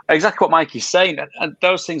exactly what Mikey's saying, and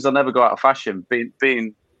those things will never go out of fashion,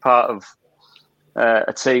 being part of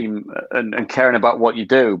a team and caring about what you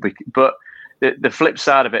do. But the flip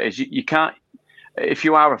side of it is you can't, if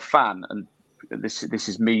you are a fan, and this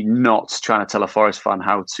is me not trying to tell a Forest fan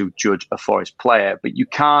how to judge a Forest player, but you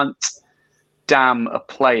can't damn a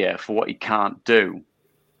player for what he can't do.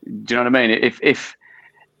 Do you know what I mean?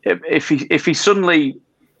 If he suddenly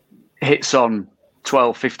hits on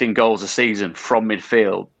 12, 15 goals a season from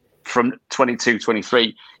midfield, from 22,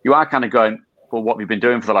 23, you are kind of going, well, what we've been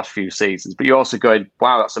doing for the last few seasons. But you're also going,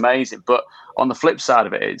 wow, that's amazing. But on the flip side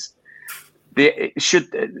of it is,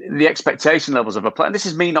 the expectation levels of a player, and this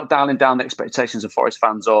is me not dialing down the expectations of Forest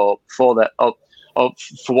fans or for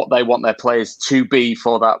what they want their players to be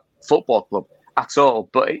for that football club at all.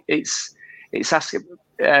 But it's asking.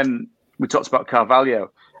 We talked about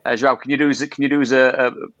Carvalho. João, can you do as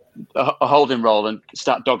a holding role and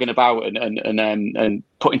start dogging about and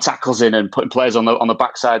putting tackles in and putting players on the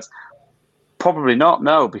backsides? Probably not,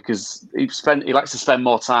 no, because he likes to spend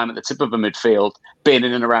more time at the tip of a midfield, being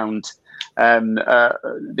in and around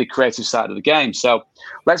the creative side of the game. So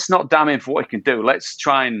let's not damn him for what he can do. Let's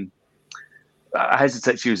try and, I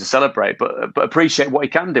hesitate to use a celebrate, but appreciate what he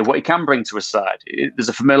can do, what he can bring to a side. There's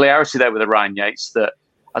a familiarity there with Ryan Yates that,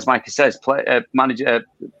 as Mikey says,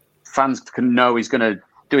 fans can know he's going to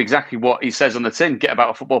do exactly what he says on the tin, get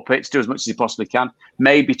about a football pitch, do as much as he possibly can,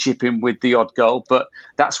 maybe chip in with the odd goal, but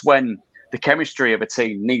that's when the chemistry of a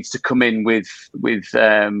team needs to come in with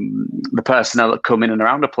the personnel that come in and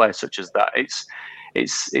around a player such as that.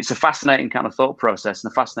 It's a fascinating kind of thought process and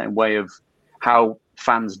a fascinating way of how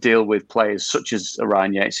fans deal with players such as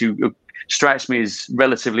Ryan Yates, who strikes me as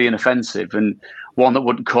relatively inoffensive and one that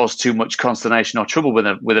wouldn't cause too much consternation or trouble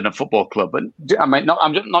within a football club. But I mean,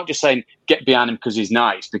 I'm not just saying get behind him because he's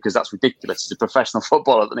nice, because that's ridiculous. He's a professional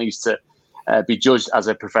footballer that needs to be judged as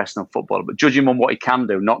a professional footballer, but judge him on what he can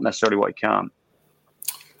do, not necessarily what he can't.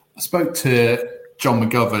 I spoke to John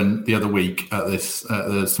McGovern the other week at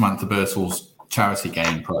the Samantha Birtles charity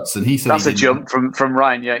game, perhaps, and he said that's a jump from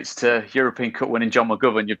Ryan Yates to European Cup winning John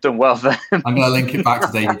McGovern. You've done well there. I'm going to link it back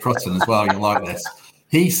to David Prutton as well. You'll like this.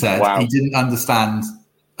 He said He didn't understand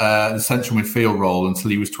the central midfield role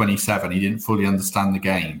until he was 27. He didn't fully understand the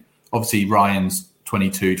game. Obviously, Ryan's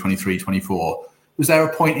 22, 23, 24. Was there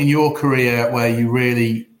a point in your career where you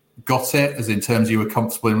really got it, as in terms of you were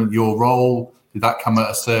comfortable with your role? Did that come at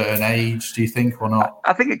a certain age, do you think, or not?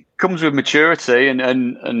 I think it comes with maturity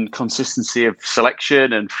and consistency of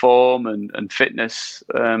selection and form and fitness.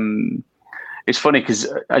 It's funny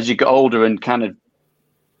because as you get older and kind of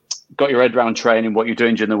got your head around training, what you're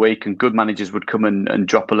doing during the week, and good managers would come and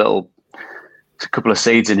drop a couple of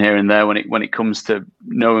seeds in here and there when it comes to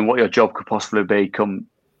knowing what your job could possibly be come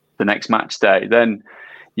the next match day, then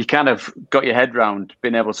you kind of got your head round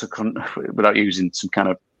being able to, without using some kind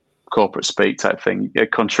of corporate speak type thing, you're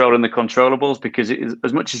controlling the controllables, because it is,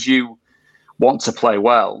 as much as you want to play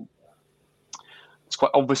well, it's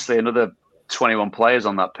quite obviously another 21 players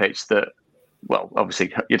on that pitch that, well,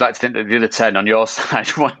 obviously you'd like to think that the other 10 on your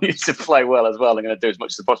side want you to play well as well and going to do as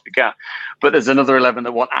much as they possibly can. But there's another 11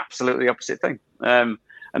 that want absolutely the opposite thing. And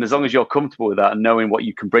as long as you're comfortable with that and knowing what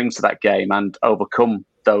you can bring to that game and overcome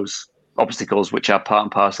those obstacles, which are part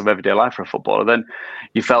and parcel of everyday life for a footballer, then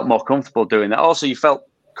you felt more comfortable doing that. Also, you felt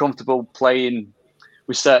comfortable playing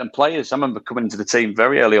with certain players. I remember coming into the team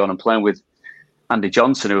very early on and playing with Andy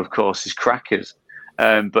Johnson, who, of course, is crackers.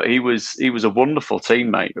 But he was a wonderful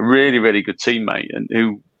teammate, a really, really good teammate, and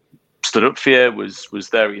who stood up for you, was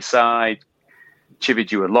there at your side,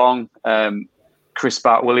 chivied you along. Chris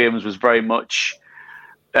Bart-Williams was very much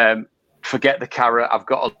forget the carrot. I've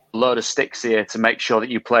got a load of sticks here to make sure that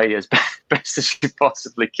you play as best as you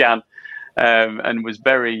possibly can, and was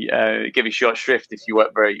very give you short shrift if you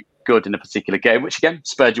weren't very good in a particular game, which again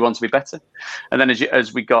spurred you on to be better. And then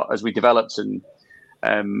as we developed and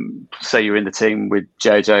say you're in the team with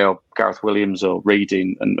JJ or Gareth Williams or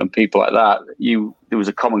Reedy and people like that, there was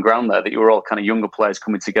a common ground there that you were all kind of younger players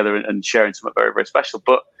coming together and sharing something very, very special.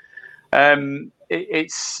 But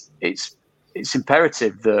it's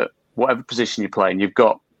imperative that whatever position you're playing, you've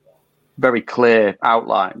got very clear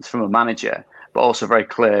outlines from a manager, but also very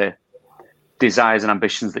clear desires and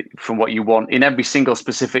ambitions from what you want in every single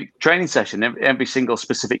specific training session, every single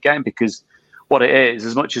specific game. Because what it is,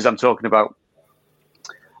 as much as I'm talking about,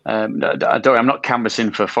 I'm not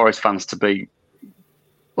canvassing for Forest fans to be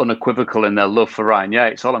unequivocal in their love for Ryan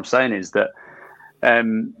Yates. All I'm saying is that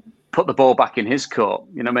put the ball back in his court.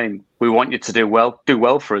 You know what I mean? We want you to do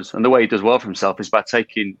well for us. And the way he does well for himself is by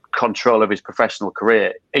taking control of his professional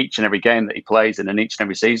career each and every game that he plays in and each and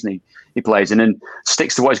every season he plays in, and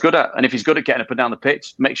sticks to what he's good at. And if he's good at getting up and down the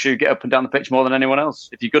pitch, make sure you get up and down the pitch more than anyone else.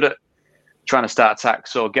 If you're good at trying to start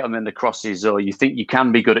attacks or get them in the crosses, or you think you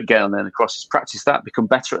can be good at getting them in the crosses, practice that, become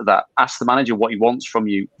better at that. Ask the manager what he wants from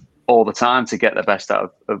you all the time to get the best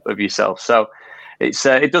out of yourself. So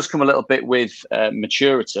it does come a little bit with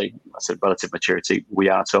maturity. I said relative maturity. We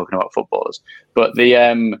are talking about footballers, but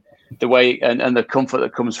the way and the comfort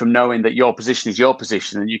that comes from knowing that your position is your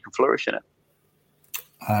position and you can flourish in it.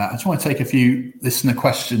 I just want to take a few listener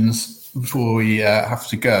questions before we have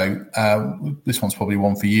to go. This one's probably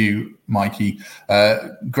one for you, Mikey.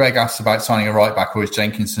 Greg asks about signing a right back, or is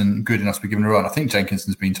Jenkinson good enough to be given a run? I think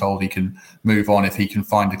Jenkinson's been told he can move on if he can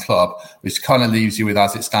find a club, which kind of leaves you with,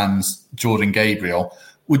 as it stands, Jordan Gabriel.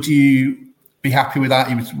 Would you be happy with that?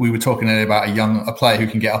 We were talking earlier about a player who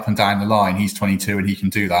can get up and down the line. He's 22 and he can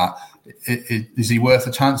do that. Is he worth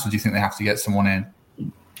a chance, or do you think they have to get someone in?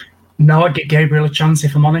 No, I'd get Gabriel a chance,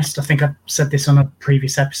 if I'm honest. I think I said this on a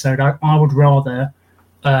previous episode. I would rather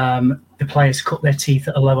the players cut their teeth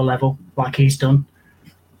at a lower level like he's done.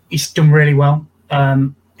 He's done really well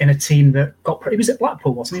in a team that he was at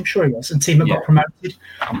Blackpool, wasn't he? I'm sure he was. A team that got promoted.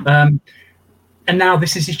 And now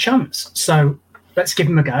this is his chance. So let's give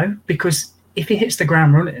him a go, because if he hits the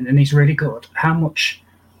ground running and he's really good, how much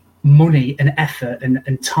money and effort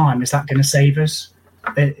and time is that going to save us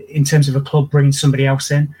in terms of a club bringing somebody else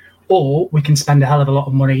in? Or we can spend a hell of a lot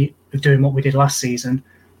of money doing what we did last season,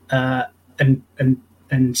 and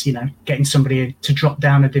getting somebody to drop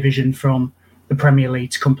down a division from the Premier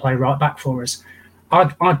League to come play right back for us.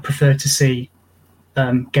 I'd prefer to see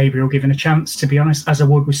Gabriel given a chance, to be honest, as I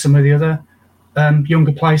would with some of the other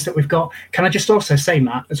younger players that we've got. Can I just also say,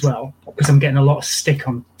 Matt, as well, because I'm getting a lot of stick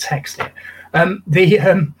on text here.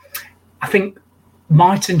 I think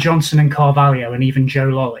Mighton, Johnson, and Carvalho, and even Joe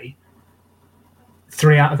Lolly,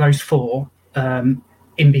 3 out of those 4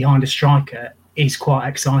 in behind a striker is quite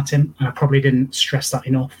exciting, and I probably didn't stress that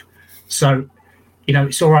enough. So,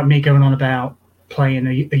 it's all right me going on about playing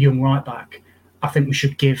a young right back. I think we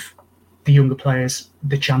should give the younger players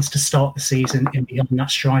the chance to start the season in behind that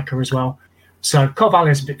striker as well. So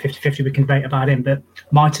Carvalho's a bit 50-50, we can debate about him, but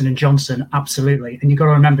Mighton and Johnson, absolutely. And you've got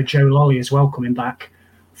to remember Joe Lolly as well coming back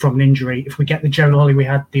from an injury. If we get the Joe Lolly we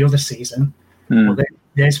had the other season, well,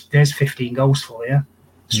 there's 15 goals for you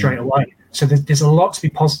straight away. So there's a lot to be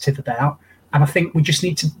positive about, and I think we just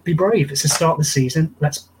need to be brave. It's the start of the season.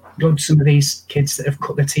 Let's go to some of these kids that have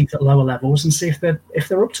cut their teeth at lower levels and see if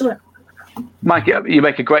they're up to it. Mike, you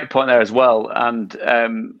make a great point there as well, and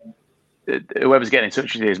whoever's getting in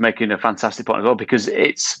touch with you is making a fantastic point as well, because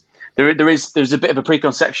there's a bit of a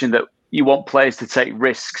preconception that you want players to take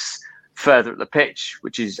risks further at the pitch,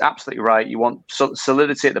 which is absolutely right. You want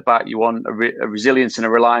solidity at the back. You want a resilience and a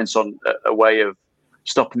reliance on a way of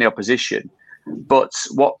stopping the opposition. But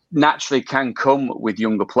what naturally can come with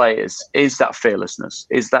younger players is that fearlessness,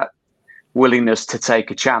 is that willingness to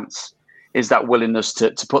take a chance, is that willingness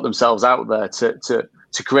to put themselves out there,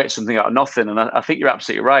 to create something out of nothing. And I think you're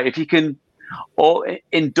absolutely right. If you can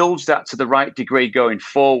indulge that to the right degree going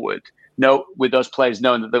forward, with those players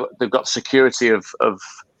knowing that they've got security of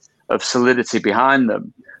solidity behind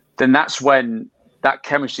them, then that's when that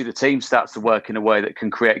chemistry of the team starts to work in a way that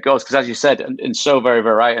can create goals. Because as you said, and so very,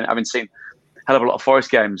 very right, and having seen a hell of a lot of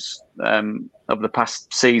Forest games over the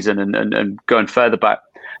past season and going further back,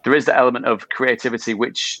 there is the element of creativity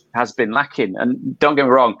which has been lacking. And don't get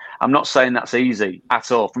me wrong, I'm not saying that's easy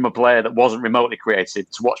at all. From a player that wasn't remotely creative,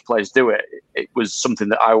 to watch players do it, it was something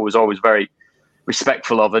that I was always very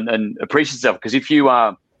respectful of and appreciative of. Because if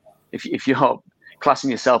you're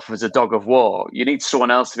classing yourself as a dog of war, you need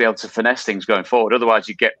someone else to be able to finesse things going forward. Otherwise,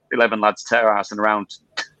 you get 11 lads terrorising around,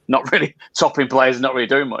 not really topping players and not really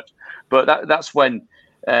doing much. But that's when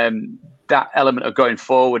that element of going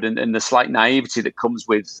forward and the slight naivety that comes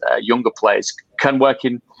with younger players can work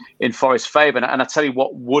in Forest's favour. And I tell you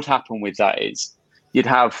what would happen with that is you'd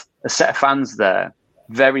have a set of fans there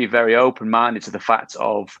very, very open-minded to the fact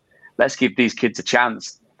of let's give these kids a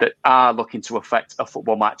chance that are looking to affect a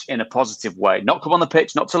football match in a positive way. Not come on the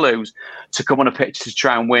pitch, not to lose, to come on a pitch to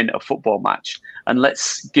try and win a football match. And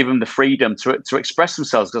let's give them the freedom to express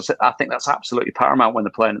themselves, because I think that's absolutely paramount when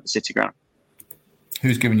they're playing at the City Ground.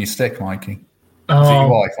 Who's giving you stick, Mikey? Is it your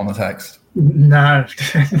wife on the text? No,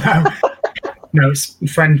 no. It's my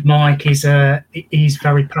friend Mike. He's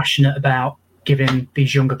very passionate about giving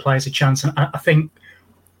these younger players a chance. And I think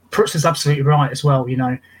Prutz is absolutely right as well. You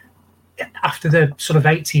know, after the sort of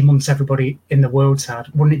 18 months everybody in the world's had,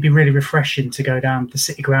 wouldn't it be really refreshing to go down the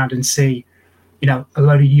City Ground and see, you know, a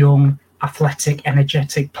load of young, athletic,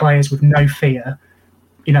 energetic players with no fear,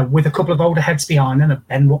 you know, with a couple of older heads behind them, a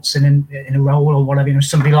Ben Watson in a role or whatever, you know,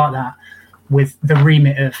 somebody like that, with the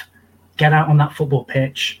remit of get out on that football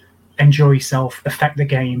pitch, enjoy yourself, affect the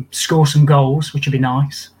game, score some goals, which would be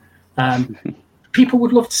nice. People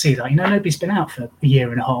would love to see that. You know, nobody's been out for a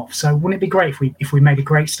year and a half, so wouldn't it be great if we made a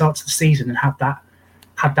great start to the season and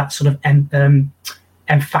had that sort of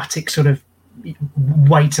emphatic sort of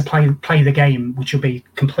way to play the game, which will be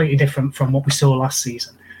completely different from what we saw last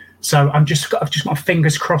season. So I've just got my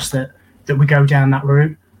fingers crossed that we go down that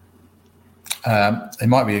route. It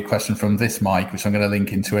might be a question from this Mike, which I'm going to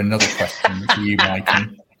link into another question to you,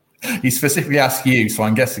 Mikey. He specifically asked you, so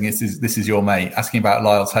I'm guessing this is your mate, asking about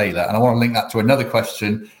Lyle Taylor. And I want to link that to another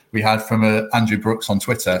question we had from Andrew Brooks on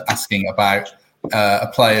Twitter, asking about a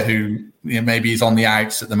player who, you know, maybe is on the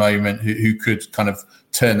outs at the moment, who could kind of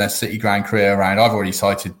turn their City Ground career around. I've already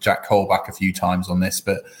cited Jack Colback a few times on this,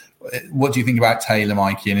 but what do you think about Taylor,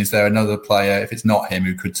 Mikey? And is there another player, if it's not him,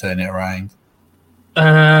 who could turn it around?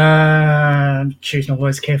 Choose my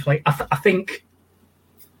words carefully. I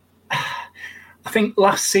think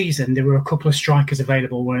last season there were a couple of strikers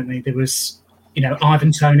available, weren't there? There was, you know,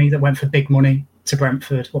 Ivan Toney that went for big money to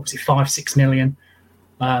Brentford. What was it, 5-6 million?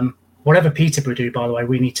 Whatever Peterborough do, by the way,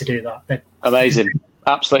 we need to do that. They're amazing,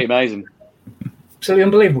 absolutely amazing, absolutely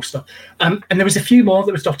unbelievable stuff. And there was a few more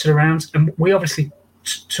that was dotted around, and we obviously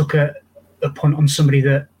took a punt on somebody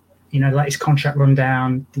that, you know, let his contract run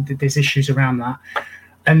down. There's issues around that,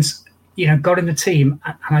 and you know, got in the team,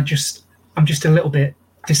 and I'm just a little bit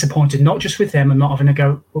disappointed, not just with them and not having a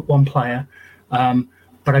go at one player,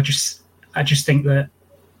 but I just think that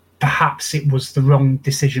perhaps it was the wrong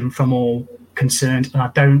decision from all concerned, and I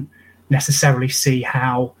don't necessarily see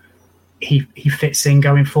how he fits in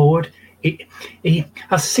going forward.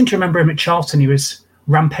 I seem to remember him at Charlton. He was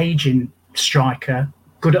rampaging striker,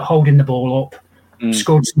 good at holding the ball up,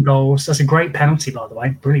 scored some goals. That's a great penalty, by the way,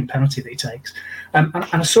 brilliant penalty that he takes. And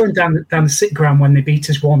I saw him down the City Ground when they beat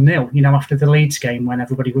us 1-0, you know, after the Leeds game, when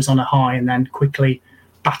everybody was on a high and then quickly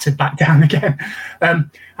battered back down again.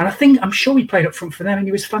 And I'm sure he played up front for them, and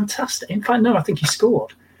he was fantastic. In fact, no, I think he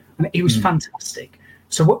scored, and he was fantastic.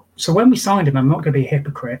 So when we signed him, I'm not going to be a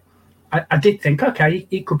hypocrite, I did think, okay,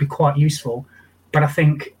 he could be quite useful, but I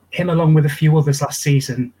think him, along with a few others last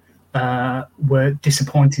season, were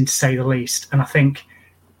disappointing to say the least. And I think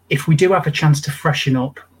if we do have a chance to freshen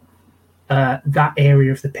up that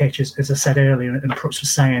area of the pitch, as I said earlier, and Prutz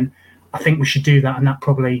was saying, I think we should do that, and that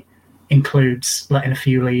probably includes letting a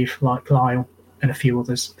few leave, like Lyle and a few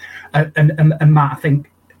others. And Matt, I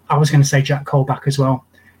think I was going to say Jack Colback as well.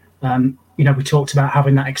 You know, we talked about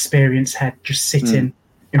having that experienced head just sitting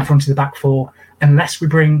in front of the back four. Unless we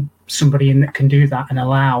bring somebody in that can do that and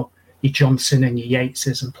allow your Johnson and your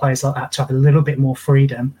Yateses and players like that to have a little bit more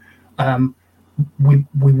freedom, we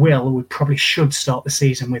probably should start the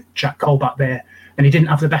season with Jack Colback there. And he didn't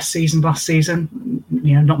have the best season last season.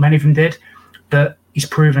 You know, not many of them did, but he's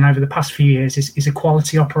proven over the past few years he's a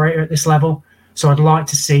quality operator at this level. So I'd like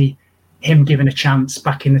to see him given a chance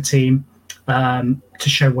back in the team to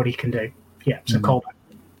show what he can do. Yeah, so Colback.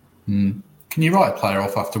 Can you write a player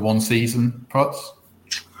off after one season, Prutz?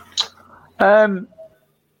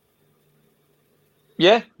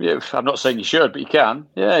 Yeah, I'm not saying you should, but you can.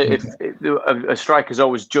 Yeah, if a striker's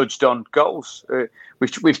always judged on goals.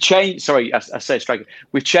 We've changed. Sorry, I say striker.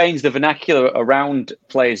 We've changed the vernacular around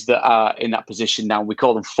players that are in that position now. We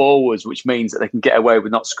call them forwards, which means that they can get away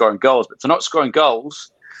with not scoring goals. But for not scoring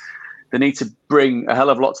goals, they need to bring a hell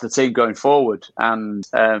of a lot to the team going forward and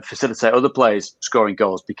facilitate other players scoring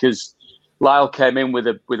goals. Because Lyle came in with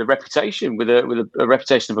a reputation, with a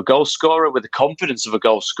reputation of a goal scorer, with the confidence of a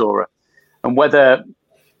goal scorer. And whether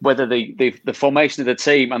the formation of the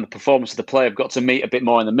team and the performance of the player have got to meet a bit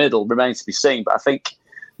more in the middle remains to be seen. But I think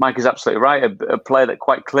Mike is absolutely right. A player that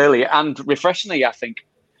quite clearly and refreshingly, I think,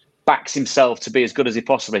 backs himself to be as good as he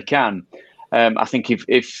possibly can. I think if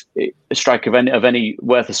a striker of any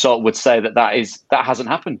worth of salt would say that hasn't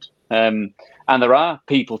happened. And there are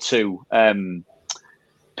people to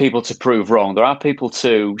people to prove wrong. There are people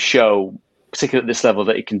to show, particularly at this level,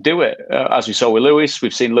 that he can do it. As we saw with Lewis,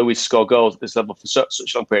 we've seen Lewis score goals at this level for such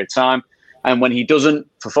a long period of time. And when he doesn't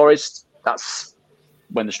for Forest, that's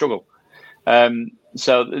when they struggle.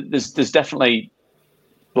 So there's definitely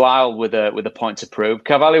Lyle with a point to prove.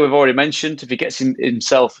 Carvalho, we've already mentioned. If he gets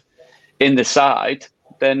himself in the side,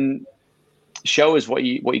 then show us what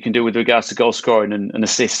you can do with regards to goal scoring and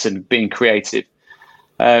assists and being creative.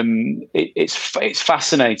 It's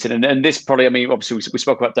fascinating, and this probably, I mean, obviously we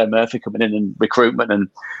spoke about Dan Murphy coming in and recruitment, and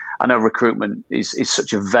I know recruitment is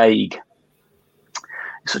such a vague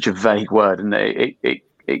word, and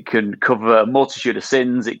it can cover a multitude of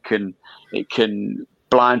sins. It can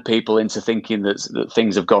blind people into thinking that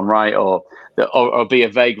things have gone right, or be a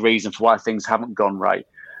vague reason for why things haven't gone right.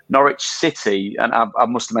 Norwich City, and I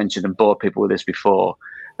must have mentioned and bored people with this before,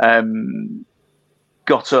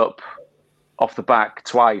 got up off the back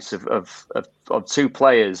twice of two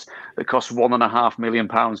players that cost £1.5 million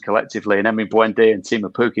collectively, and Emi Buendia and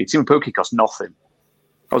Timo Pukki. Timo Pukki cost nothing.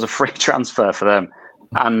 That was a free transfer for them.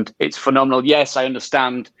 And it's phenomenal. Yes, I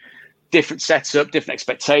understand different setup, different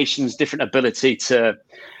expectations, different ability to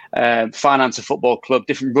finance a football club,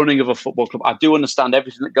 different running of a football club. I do understand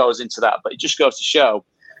everything that goes into that, but it just goes to show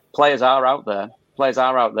players are out there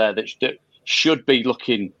that should be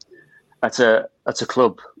looking at a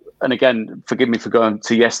club. And again, forgive me for going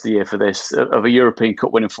to yesteryear for this, of a European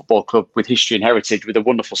Cup winning football club with history and heritage, with a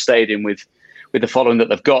wonderful stadium, with the following that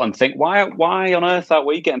they've got, and think, why on earth aren't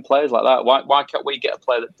we getting players like that? Why can't we get a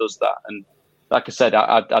player that does that? And like I said,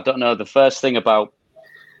 I don't know the first thing about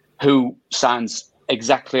who signs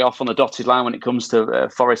exactly off on the dotted line when it comes to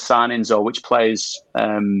Forest signings, or which players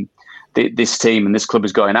this team and this club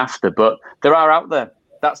is going after. But there are out there.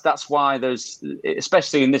 That's why there's,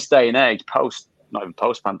 especially in this day and age, not even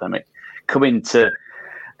post-pandemic, coming to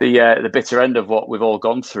the bitter end of what we've all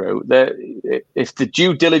gone through. If the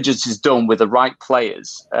due diligence is done with the right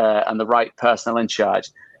players and the right personnel in charge,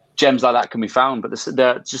 gems like that can be found. But just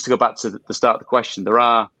to go back to the start of the question, there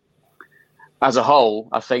are, as a whole,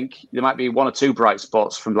 I think there might be one or two bright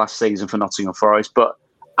spots from last season for Nottingham Forest, but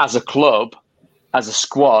as a club, as a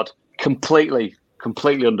squad, completely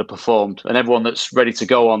underperformed, and everyone that's ready to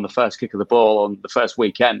go on the first kick of the ball on the first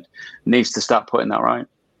weekend needs to start putting that right.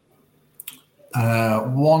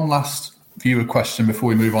 One last viewer question before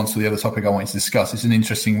we move on to the other topic I wanted to discuss. It's an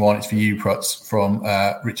interesting one. It's for you, Prutz, from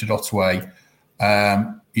Richard Ottaway.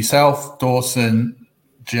 Yourself, Dawson,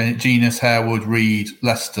 Genus, Harewood, Reed,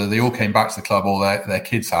 Leicester, they all came back to the club, all their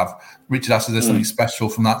kids have. Richard asked, is there something special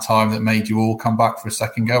from that time that made you all come back for a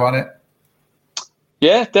second go at it?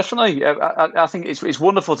 Yeah, definitely. I think it's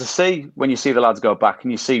wonderful to see when you see the lads go back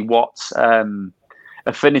and you see what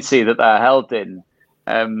affinity that they're held in.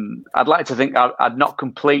 I'd like to think I'd not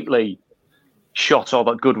completely shot all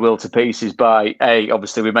that goodwill to pieces by,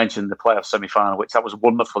 obviously we mentioned the playoff semi-final, which that was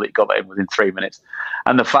wonderful that it got that in within 3 minutes.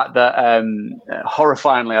 And the fact that,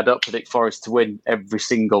 horrifyingly, I don't predict Forest to win every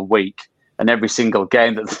single week and every single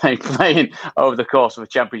game that they play in over the course of a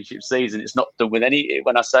championship season. It's not done with any,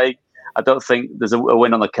 when I say I don't think there's a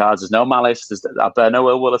win on the cards. There's no malice. I bear no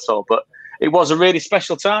ill will at all. But it was a really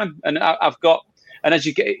special time, and I've got. And as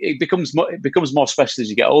you get, it becomes more special as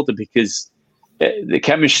you get older, because the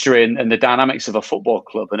chemistry and the dynamics of a football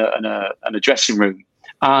club and a dressing room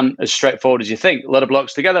aren't as straightforward as you think. A lot of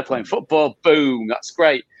blokes together playing football, boom, that's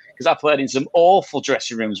great. Because I played in some awful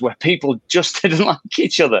dressing rooms where people just didn't like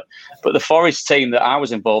each other. But the Forest team that I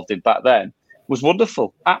was involved in back then was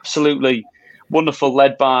wonderful, absolutely wonderful,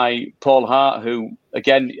 led by Paul Hart, who,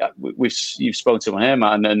 again, you've spoken to him on here,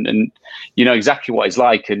 man, and you know exactly what he's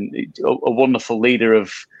like, and a wonderful leader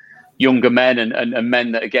of younger men and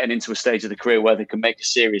men that are getting into a stage of the career where they can make a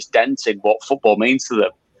serious dent in what football means to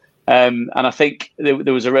them. And I think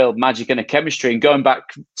there was a real magic and a chemistry. And going back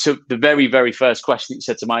to the very, very first question that you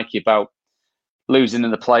said to Mikey about losing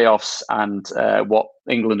in the playoffs and what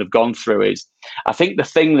England have gone through is, I think the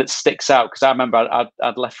thing that sticks out, because I remember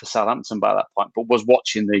I'd left for Southampton by that point, but was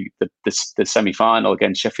watching the semi-final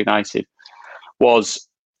against Sheffield United, was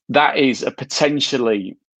that is a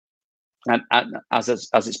potentially, and as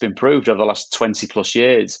it's been proved over the last 20 plus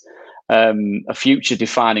years, a future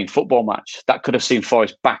defining football match that could have seen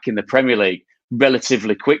Forest back in the Premier League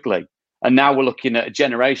relatively quickly. And now we're looking at a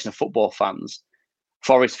generation of football fans,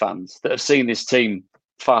 Forest fans, that have seen this team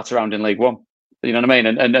fart around in League One. You know what I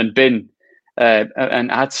mean? And been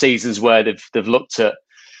and had seasons where they've looked at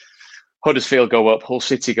Huddersfield go up, Hull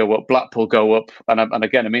City go up, Blackpool go up, and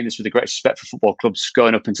again, I mean this with the greatest respect for football clubs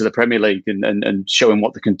going up into the Premier League and showing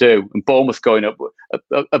what they can do. And Bournemouth going up,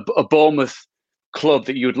 a Bournemouth club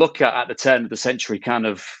that you would look at the turn of the century, kind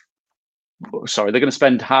of they're going to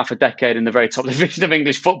spend half a decade in the very top division of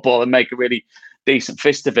English football and make a really decent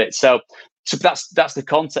fist of it. So that's the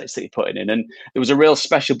context that you're putting in. And there was a real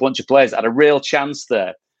special bunch of players that had a real chance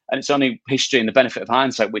there. And it's only history and the benefit of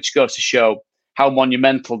hindsight, which goes to show how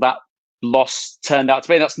monumental that loss turned out to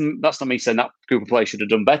be. That's not me saying that group of players should have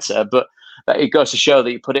done better, but it goes to show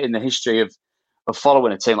that you put it in the history of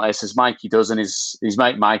following a team like this, as Mikey does, and his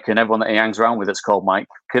mate Mike and everyone that he hangs around with that's called Mike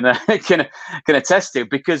can attest to,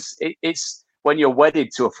 because it's when you're wedded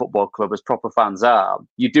to a football club, as proper fans are,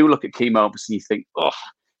 you do look at key moments and you think, oh,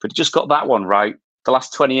 if we'd just got that one right, the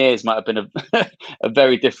last 20 years might have been a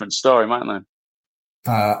very different story, mightn't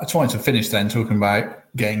they? I just wanted to finish then talking about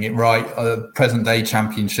getting it right. Present day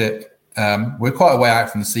championship. We're quite a way out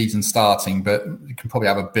from the season starting, but you can probably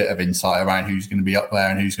have a bit of insight around who's going to be up there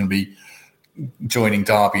and who's going to be joining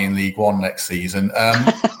Derby in League One next season.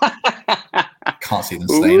 Can't see them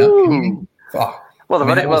staying up. Oh, well,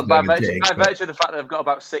 by virtue of the fact that they've got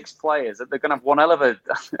about 6 players, they're going to have one hell of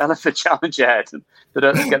a challenge ahead. They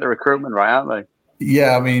don't get the recruitment right, aren't they?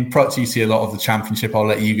 Yeah, I mean, Protz, you see a lot of the championship. I'll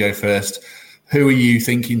let you go first. Who are you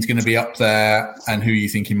thinking is going to be up there, and who are you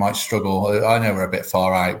thinking might struggle? I know we're a bit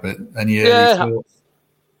far out, but any early thoughts?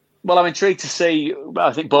 Well, I'm intrigued to see.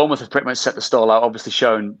 I think Bournemouth have pretty much set the stall out, obviously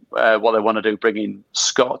showing what they want to do, bringing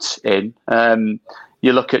Scott in.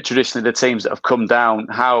 You look at traditionally the teams that have come down,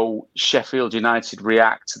 how Sheffield United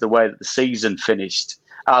react to the way that the season finished.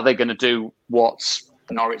 Are they going to do what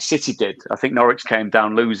Norwich City did? I think Norwich came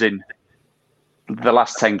down losing the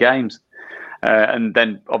last 10 games and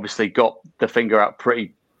then obviously got the finger out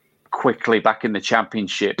pretty quickly back in the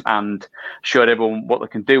Championship and showed everyone what they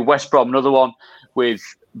can do. West Brom, another one with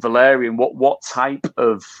Valerian. What's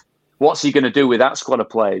he going to do with that squad of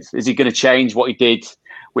players? Is he going to change what he did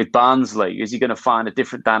with Barnsley? Is he going to find a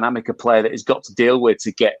different dynamic of player that he's got to deal with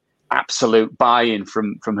to get absolute buy-in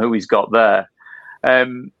from who he's got there?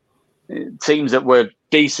 Teams that were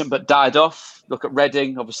decent but died off. Look at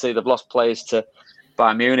Reading. Obviously, they've lost players to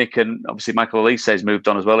Bayern Munich, and obviously Michael Olise has moved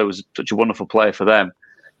on as well. It was such a wonderful player for them.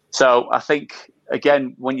 So I think,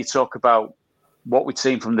 again, when you talk about what we'd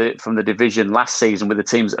seen from the division last season with the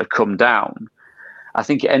teams that had come down, I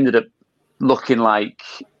think it ended up looking like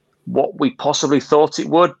what we possibly thought it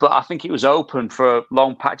would. But I think it was open for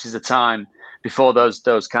long patches of time before those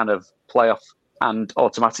kind of playoff and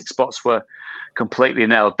automatic spots were completely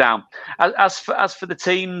nailed down. As for the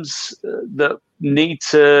teams that need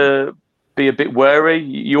to be a bit wary,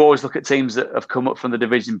 you always look at teams that have come up from the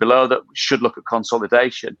division below that should look at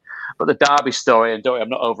consolidation. But the Derby story, and I'm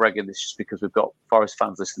not over-egging this just because we've got Forest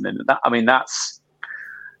fans listening. That's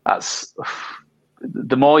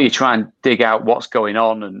the more you try and dig out what's going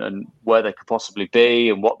on and where they could possibly be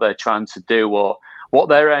and what they're trying to do or what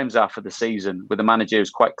their aims are for the season, with a manager who's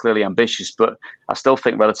quite clearly ambitious, but I still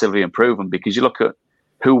think relatively unproven, because you look at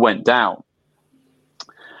who went down.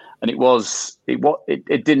 And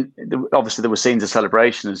it didn't. Obviously, there were scenes of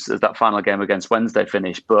celebration as that final game against Wednesday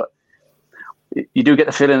finished, but you do get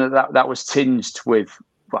the feeling that was tinged with,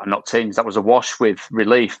 well, not tinged, that was awash with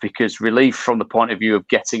relief, because relief from the point of view of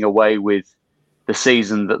getting away with the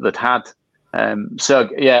season that they'd had. So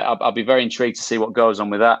yeah, I'll be very intrigued to see what goes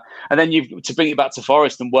on with that. And then to bring it back to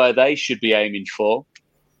Forest and where they should be aiming for.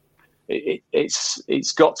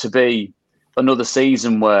 It's got to be another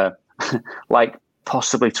season where, like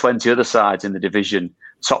possibly 20 other sides in the division,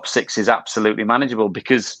 top 6 is absolutely manageable,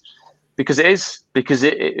 because it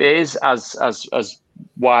is as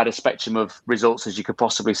wide a spectrum of results as you could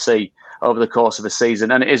possibly see over the course of a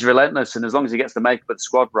season, and it is relentless. And as long as he gets the makeup of the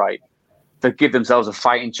squad right, they give themselves a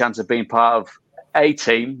fighting chance of being part of a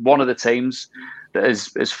team, one of the teams that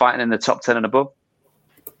is fighting in the top 10 and above.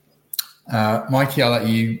 Mikey, I'll let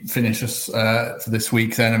you finish us for this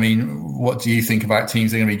week then. I mean, what do you think about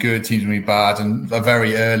teams that are going to be good, teams that are going to be bad, and a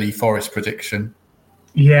very early Forest prediction?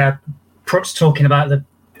 Yeah, Protz talking about the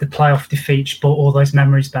playoff defeats brought all those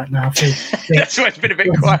memories back now. That's why it's been a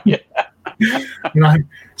bit quiet.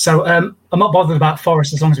 So I'm not bothered about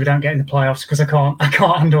Forest as long as we don't get in the playoffs, because I can't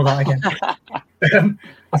handle that again.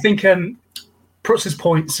 I think Protz's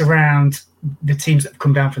points around the teams that have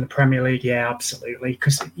come down from the Premier League, yeah, absolutely,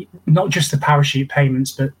 because not just the parachute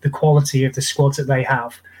payments, but the quality of the squads that they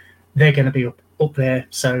have, they're going to be up there.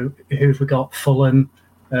 So who have we got? Fulham,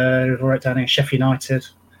 right down here, Sheffield United,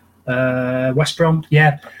 West Brom,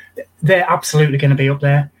 yeah, they're absolutely going to be up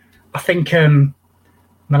there. I think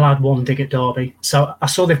my lad won dig at Derby, so I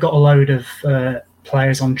saw they've got a load of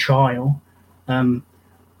players on trial.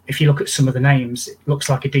 If you look at some of the names, it looks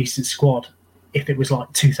like a decent squad. If it was like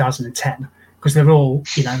 2010, because they're all,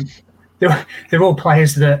 they're all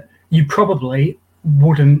players that you probably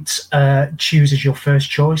wouldn't choose as your first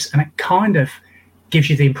choice, and it kind of gives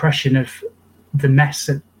you the impression of the mess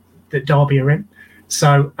that Derby are in.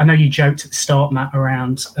 So I know you joked at the start, Matt,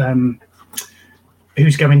 around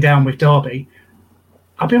who's going down with Derby.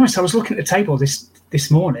 I'll be honest, I was looking at the table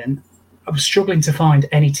this morning. I was struggling to find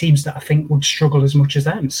any teams that I think would struggle as much as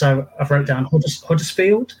them. So I've wrote down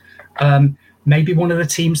Huddersfield, maybe one of the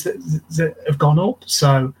teams that have gone up.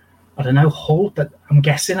 So I don't know, Hull, but I'm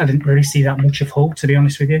guessing I didn't really see that much of Hull, to be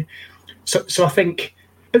honest with you. So I think,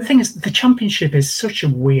 but the thing is, the Championship is such a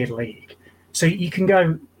weird league. So you can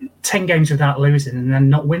go 10 games without losing and then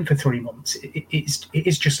not win for 3 months. It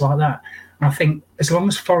is just like that. And I think as long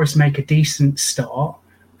as Forest make a decent start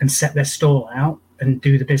and set their stall out and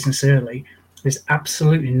do the business early, there's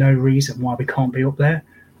absolutely no reason why we can't be up there.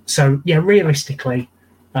 So, yeah, realistically,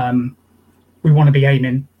 we want to be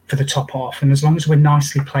aiming for the top half. And as long as we're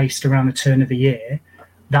nicely placed around the turn of the year,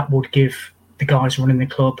 that would give the guys running the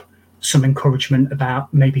club some encouragement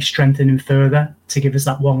about maybe strengthening further to give us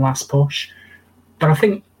that one last push. But I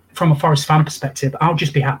think from a Forest fan perspective, I'll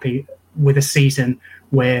just be happy with a season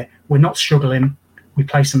where we're not struggling. We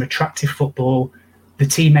play some attractive football. The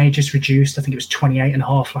team age is reduced. I think it was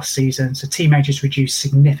 28.5 last season. So team age is reduced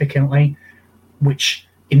significantly, which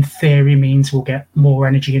in theory means we'll get more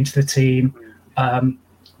energy into the team,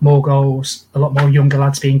 more goals, a lot more younger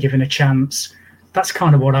lads being given a chance. That's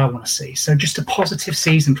kind of what I want to see. So just a positive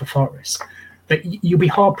season for Forest. But you'll be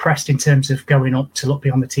hard-pressed in terms of going up to look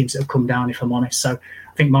beyond the teams that have come down, if I'm honest. So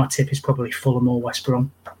I think my tip is probably Fulham or West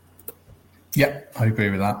Brom. Yeah, I agree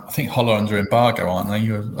with that. I think Hull are under embargo, aren't they?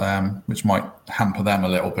 Which might hamper them a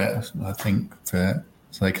little bit, I think, so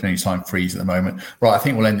they can only sign frees at the moment. Right, I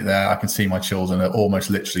think we'll end it there. I can see my children are almost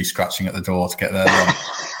literally scratching at the door to get their lunch.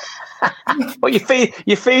 Well, you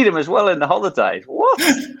feed them as well in the holidays.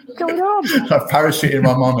 What's going on? I've parachuted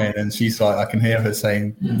my mum in, and she's like, I can hear her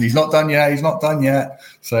saying, "He's not done yet. He's not done yet."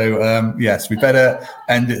 So yes, we better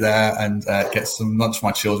end it there and get some lunch for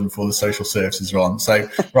my children before the social services are on. So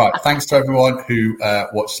right, thanks to everyone who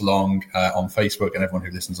watched along on Facebook and everyone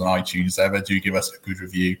who listens on iTunes. Do give us a good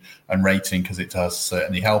review and rating, because it does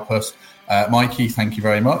certainly help us. Mikey, thank you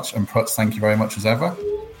very much, and Prutz, thank you very much as ever.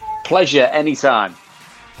 Pleasure, anytime.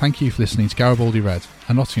 Thank you for listening to Garibaldi Red,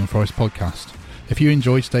 a Nottingham Forest podcast. If you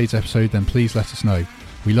enjoyed today's episode, then please let us know.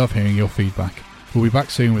 We love hearing your feedback. We'll be back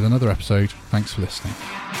soon with another episode. Thanks for listening.